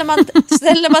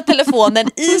ställer man telefonen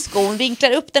i skon,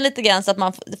 vinklar upp den lite grann så att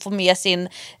man får med sin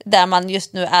där man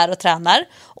just nu är och tränar,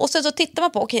 och sen så tittar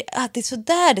man på det är så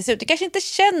där det ser ut, det kanske inte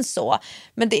känns så,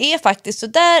 men det är faktiskt så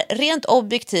där rent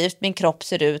objektivt min kropp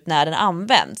ser ut när den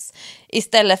används,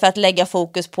 istället för att lägga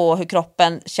fokus på hur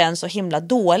kroppen känns så himla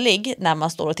dålig när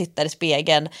man står och tittar i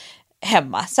spegeln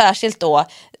hemma, särskilt då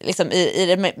liksom i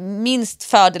det minst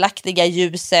fördelaktiga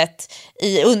ljuset,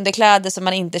 i underkläder som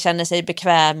man inte känner sig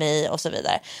bekväm i och så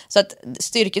vidare. Så att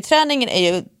styrketräningen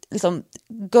är ju liksom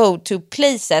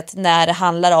go-to-placet när det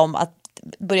handlar om att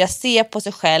börja se på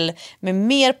sig själv med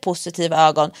mer positiva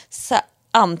ögon,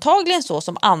 antagligen så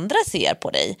som andra ser på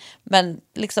dig, men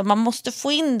liksom man måste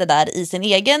få in det där i sin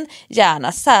egen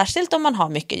hjärna, särskilt om man har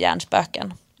mycket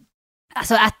hjärnspöken.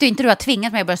 Alltså att du inte har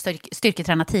tvingat mig att börja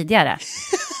styrketräna tidigare.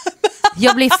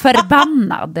 Jag blir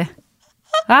förbannad.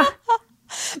 Va?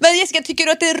 Men Jessica, tycker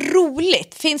du att det är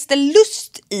roligt? Finns det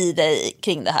lust i dig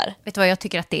kring det här? Vet du vad, jag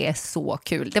tycker att det är så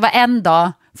kul. Det var en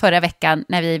dag förra veckan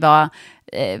när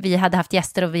vi hade haft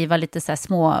gäster och vi var lite så här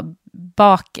små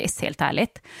bakis, helt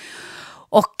ärligt.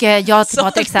 Och jag till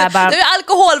Patrik så här bara... Det är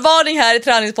alkoholvarning här i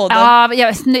träningspodden. Ja,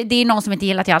 det är någon som inte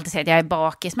gillar att jag alltid säger att jag är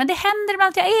bakis. Men det händer ibland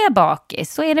att jag är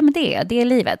bakis. Så är det med det. Det är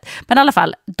livet. Men i alla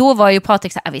fall, då var ju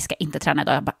Patrik så här, vi ska inte träna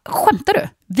idag. Jag bara, skämtar du?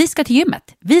 Vi ska till gymmet.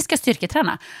 Vi ska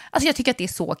styrketräna. Alltså jag tycker att det är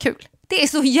så kul. Det är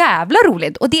så jävla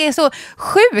roligt. Och det är så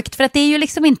sjukt. För att det är ju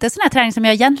liksom inte sån här träning som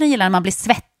jag egentligen gillar när man blir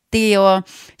svettig och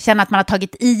känna att man har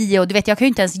tagit i, och du vet, jag kan ju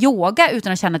inte ens yoga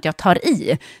utan att känna att jag tar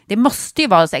i. Det måste ju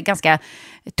vara så här, ganska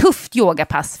tufft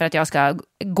yogapass för att jag ska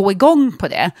gå igång på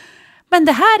det. Men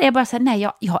det här är bara så här, nej,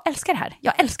 jag älskar det här.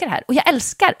 Jag älskar det här.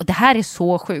 Och det här är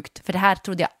så sjukt, för det här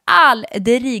trodde jag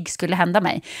aldrig skulle hända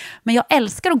mig. Men jag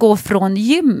älskar att gå från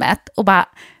gymmet och bara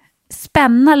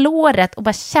spänna låret och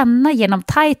bara känna genom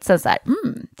tightsen så här,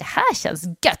 det här känns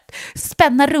gött.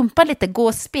 Spänna rumpan lite, gå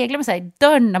och spegla mig så här i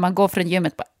dörren när man går från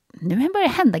gymmet, bara, nu börjar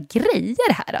det hända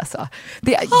grejer här alltså.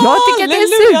 Jag tycker att det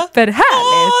är superhärligt.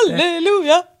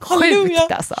 Halleluja!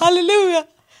 Sjukt alltså. Halleluja!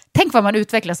 Tänk vad man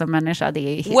utvecklas som människa. Det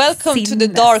är helt Welcome to the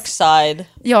dark side.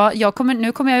 Ja,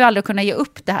 nu kommer jag ju aldrig kunna ge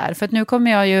upp det här. För att nu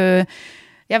kommer jag ju...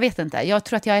 Jag vet inte, jag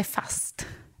tror att jag är fast.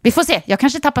 Vi får se, jag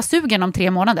kanske tappar sugen om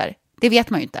 3 månader. Det vet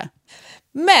man ju inte.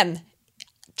 Men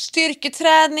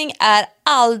styrketräning är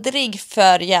aldrig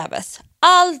förgäves.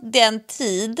 All den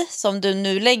tid som du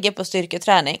nu lägger på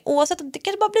styrketräning, oavsett om det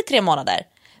kanske bara blir 3 månader,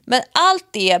 men allt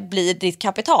det blir ditt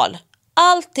kapital.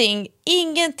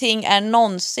 ingenting är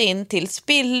någonsin till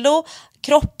spillo.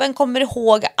 Kroppen kommer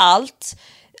ihåg allt.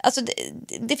 Alltså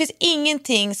det finns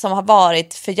ingenting som har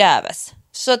varit förgäves.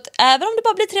 Så att även om det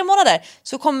bara blir 3 månader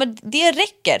så kommer det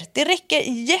räcker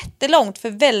jättelångt för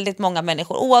väldigt många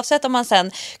människor. Oavsett om man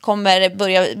sen kommer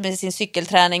börja med sin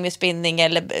cykelträning, med spinning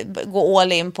eller gå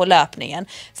all in på löpningen.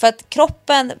 För att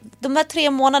kroppen, de här 3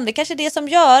 månaderna, det kanske är det som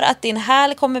gör att din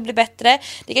häl kommer bli bättre.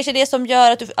 Det kanske är det som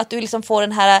gör att du liksom får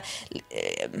den här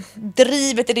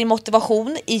drivet i din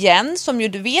motivation igen, som ju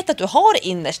du vet att du har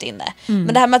innerst inne.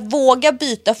 Men det här med att våga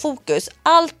byta fokus,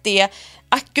 allt det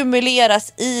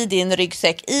ackumuleras i din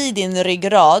ryggsäck, i din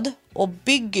ryggrad och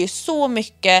bygger så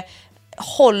mycket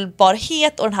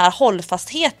hållbarhet och den här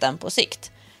hållfastheten på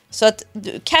sikt. Så att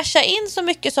du casha in så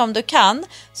mycket som du kan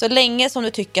så länge som du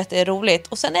tycker att det är roligt.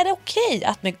 Och sen är det okej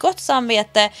att med gott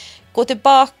samvete gå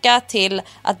tillbaka till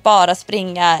att bara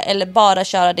springa eller bara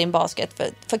köra din basket.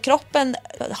 För kroppen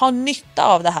har nytta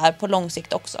av det här på lång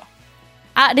sikt också.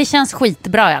 Det känns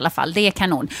skitbra i alla fall, det är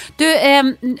kanon. Du,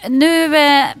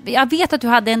 jag vet att du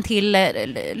hade en till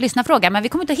lyssnarfråga, men vi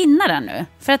kommer inte att hinna den nu.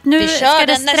 För att nu ska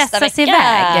det stressas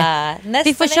iväg.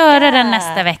 Vi får köra den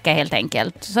nästa vecka helt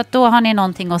enkelt. Så att då har ni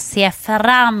någonting att se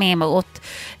fram emot.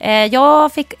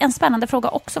 Jag fick en spännande fråga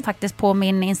också faktiskt på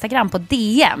min Instagram på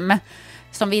DM.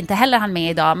 Som vi inte heller hann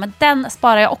med idag, men den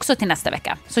sparar jag också till nästa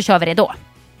vecka. Så kör vi det då.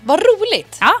 Vad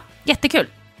roligt! Ja, jättekul.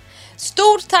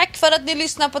 Stort tack för att ni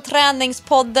lyssnar på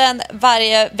Träningspodden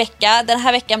varje vecka. Den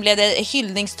här veckan blev det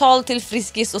hyllningstal till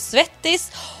Friskis och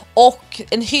Svettis och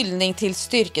en hyllning till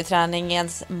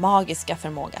styrketräningens magiska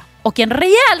förmåga. Och en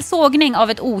rejäl sågning av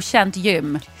ett okänt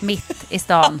gym mitt i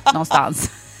stan någonstans.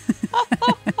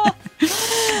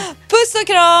 Puss och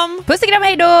kram! Puss och kram,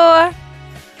 hej då!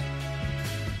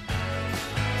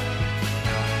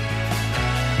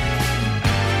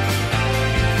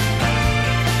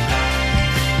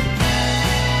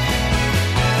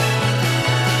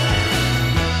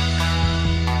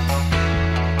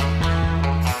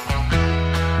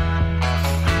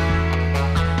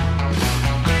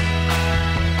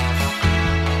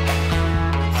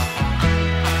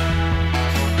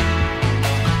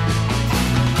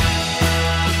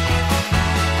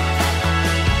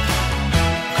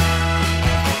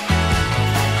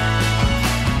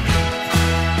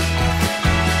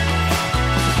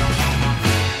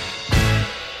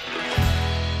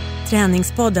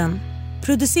 Träningspodden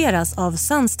produceras av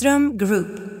Sandström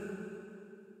Group.